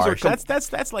 That's harsh.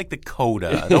 That's like the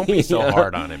coda. Don't be so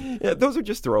hard on him. Yeah, those are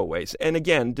just throwaways. And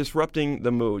again, disrupting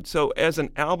the mood. So as an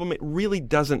album, it really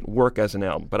doesn't work as an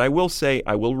album. But I will say,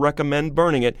 I will recommend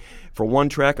burning it for one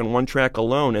track and one track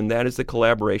alone, and that is the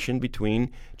collaboration between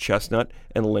Chestnut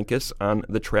and Linkus on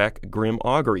the track Grim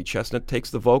Augury. Chestnut takes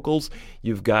the vocals.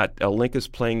 You've got Linkus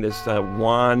playing this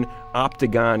wan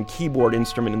optagon keyboard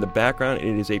instrument in the background.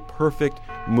 It is a perfect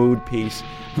mood piece.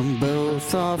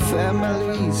 Both our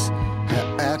families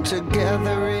at a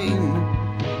gathering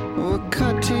were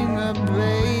cutting a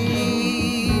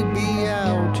baby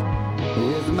out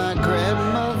with my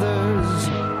grandmother's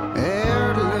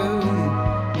heirloom,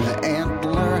 the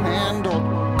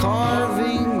antler-handled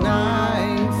carving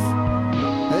knife.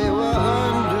 They were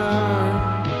under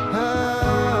her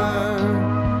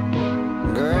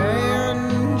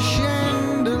grand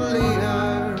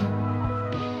chandelier.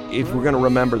 If we're going to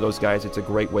remember those guys, it's a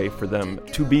great way for them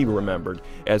to be remembered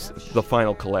as the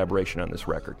final collaboration on this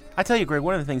record. I tell you, Greg,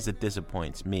 one of the things that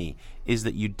disappoints me is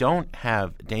that you don't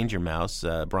have Danger Mouse,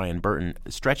 Brian Burton,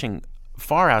 stretching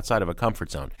far outside of a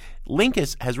comfort zone.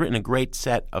 Linkus has written a great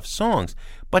set of songs,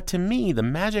 but to me, the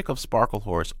magic of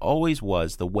Sparklehorse always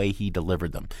was the way he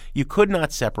delivered them. You could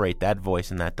not separate that voice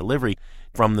and that delivery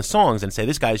from the songs and say,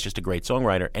 this guy's just a great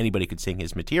songwriter, anybody could sing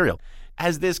his material.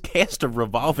 As this cast of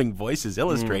revolving voices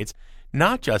illustrates,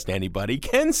 not just anybody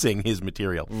can sing his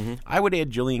material. I would add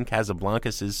Julian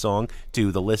Casablancas' song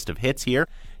to the list of hits here.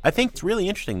 I think it's really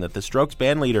interesting that the Strokes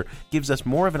bandleader gives us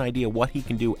more of an idea what he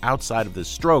can do outside of the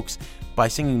Strokes by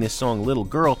singing this song Little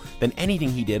Girl than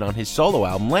anything he did on his solo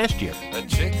album last year. A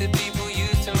trick that people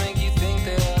use to make you think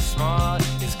they are smart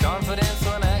is confidence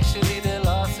when actually they're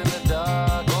lost in the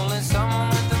dark. Only someone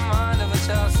with the mind of a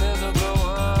child says will grow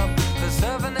up. The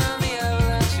surfing down the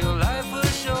avalanche, your life will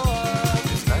show up.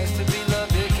 It's nice to be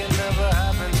loved, it can never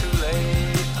happen too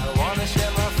late. I wanna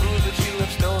share my food, but you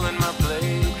have stolen my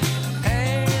plate.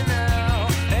 Hey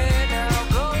now,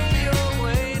 go your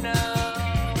way now.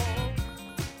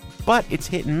 But it's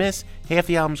hit and miss. Half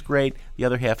the album's great, the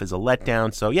other half is a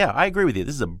letdown. So yeah, I agree with you.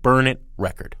 This is a burn it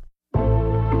record.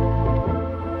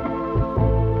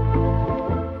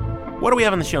 What do we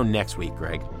have on the show next week,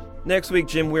 Greg? Next week,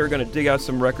 Jim, we're going to dig out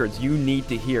some records you need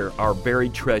to hear, our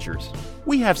buried treasures.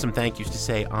 We have some thank yous to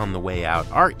say on the way out.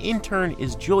 Our intern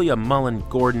is Julia Mullen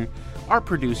Gordon. Our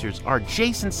producers are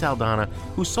Jason Saldana,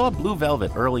 who saw Blue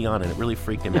Velvet early on and it really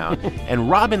freaked him out, and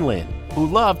Robin Lynn, who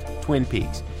loved Twin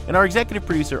Peaks. And our executive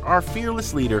producer, our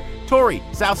fearless leader, Tori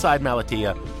Southside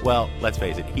Malatia. Well, let's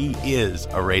face it, he is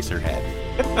a racerhead.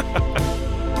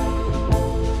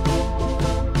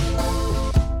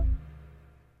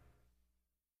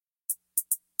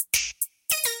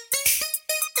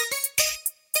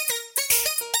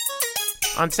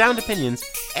 On Sound Opinions,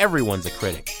 everyone's a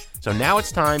critic. So now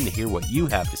it's time to hear what you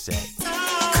have to say.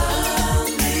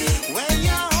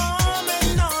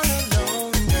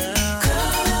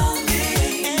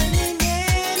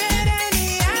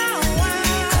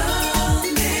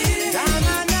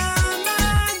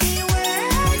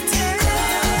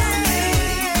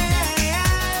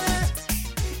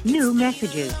 New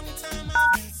messages.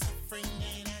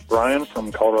 Brian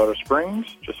from Colorado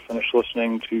Springs. Just finished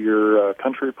listening to your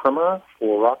country primer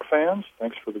for rock fans.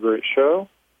 Thanks for the great show.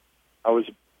 I was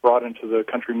brought into the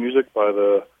country music by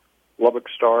the Lubbock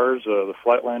Stars, the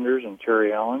Flightlanders, and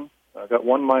Terry Allen. I got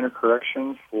one minor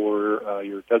correction for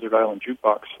your Desert Island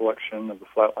Jukebox selection of the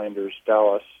Flightlanders'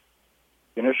 Dallas.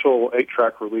 The initial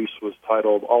 8-track release was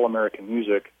titled All American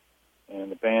Music,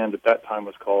 and the band at that time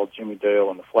was called Jimmy Dale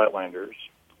and the Flightlanders.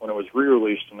 When it was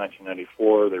re-released in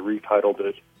 1994, they retitled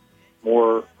it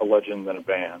More a Legend Than a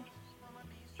Band.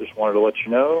 Just wanted to let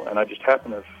you know, and I just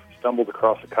happened to have stumbled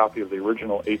across a copy of the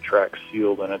original 8-track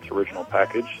sealed in its original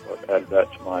package, so I've added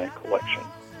that to my collection.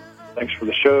 Thanks for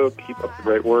the show. Keep up the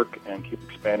great work and keep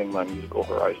expanding my musical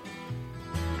horizons.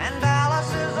 And Dallas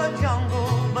is a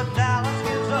jungle, but Dallas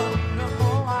gives a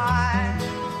beautiful life.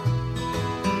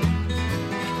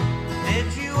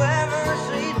 Did you ever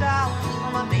see Dallas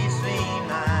on a DC-9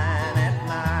 at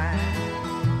night?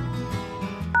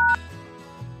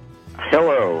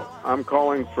 Hello, I'm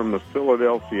calling from the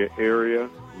Philadelphia area.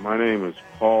 My name is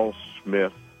Paul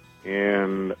Smith,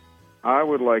 and I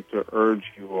would like to urge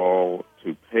you all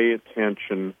to pay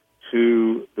attention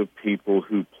to the people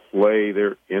who play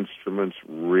their instruments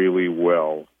really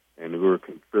well and who are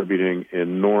contributing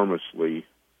enormously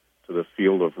to the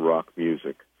field of rock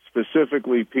music.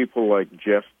 Specifically, people like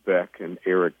Jeff Beck and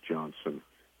Eric Johnson.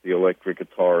 The electric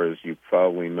guitar, as you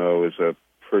probably know, is a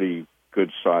pretty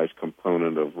good-sized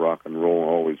component of rock and roll,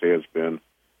 always has been.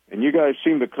 And you guys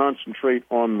seem to concentrate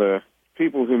on the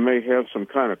people who may have some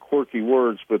kind of quirky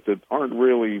words, but that aren't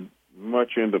really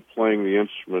much into playing the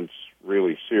instruments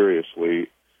really seriously.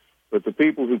 But the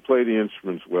people who play the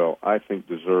instruments well, I think,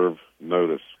 deserve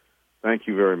notice. Thank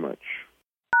you very much.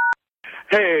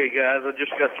 Hey, guys, I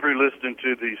just got through listening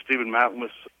to the Stephen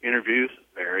Malkmus interviews,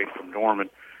 Barry from Norman.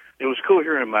 It was cool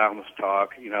hearing Malkmus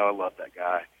talk. You know, I love that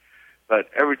guy. But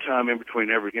every time in between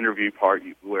every interview part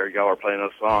where y'all are playing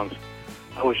those songs,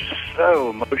 I was just so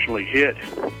emotionally hit,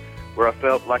 where I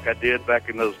felt like I did back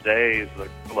in those days, like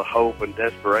full of hope and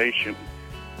desperation,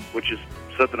 which is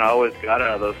something I always got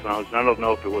out of those songs. And I don't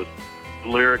know if it was the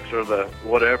lyrics or the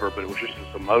whatever, but it was just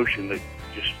this emotion that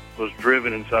just was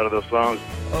driven inside of those songs.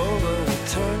 Over the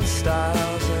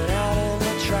turnstiles and out in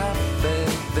the traffic,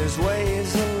 there's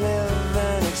ways to live,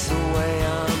 and it's the way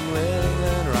I'm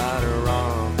living, right or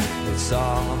wrong. It's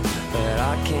all that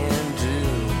I can do,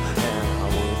 and I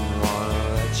wouldn't want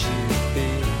to let you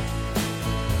be.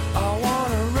 I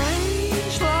want a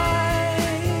range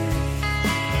life,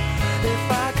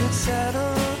 if I could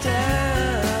settle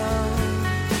down,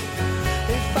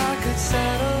 if I could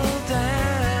settle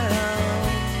down,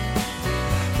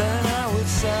 then I would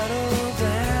settle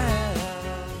down.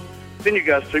 Then you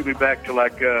guys took me back to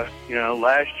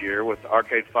last year with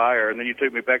Arcade Fire, and then you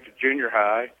took me back to junior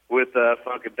high with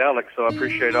Funkadelic, so I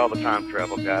appreciate all the time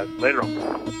travel, guys. Later on.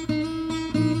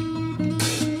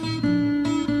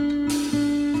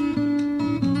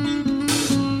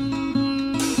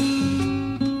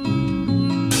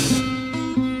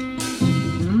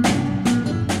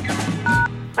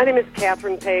 My name is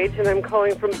Catherine Page, and I'm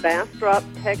calling from Bastrop,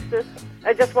 Texas.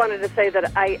 I just wanted to say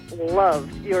that I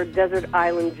loved your Desert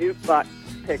Island Jukebox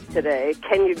pick today.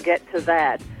 Can you get to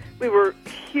that? We were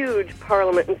huge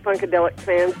Parliament and Funkadelic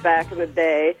fans back in the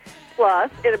day.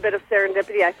 Plus, in a bit of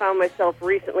serendipity, I found myself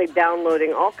recently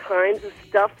downloading all kinds of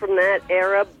stuff from that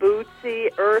era,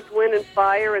 Bootsy, Earth, Wind, and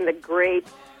Fire, and the great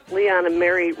Leon and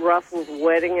Mary Russell's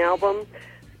wedding album.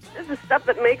 This is stuff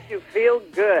that makes you feel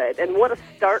good, and what a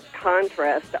stark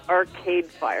contrast to Arcade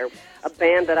Fire, a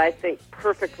band that I think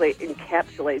perfectly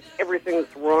encapsulates everything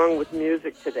that's wrong with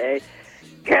music today.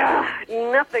 God,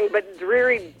 nothing but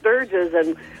dreary dirges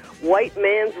and white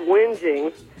man's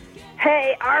whinging.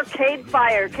 Hey, Arcade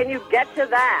Fire, can you get to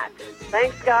that?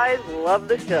 Thanks, guys. Love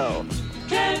the show.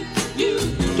 Can you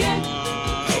get?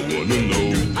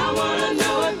 I wanna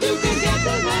know if you can get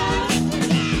to that.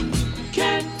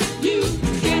 Can you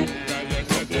get?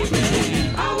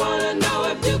 I wanna know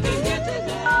if you can get to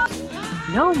that.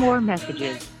 No more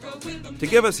messages. To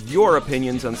give us your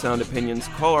opinions on Sound Opinions,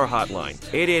 call our hotline,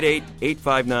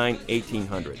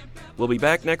 888-859-1800. We'll be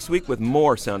back next week with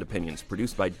more Sound Opinions,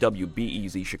 produced by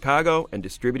WBEZ Chicago and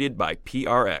distributed by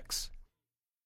PRX.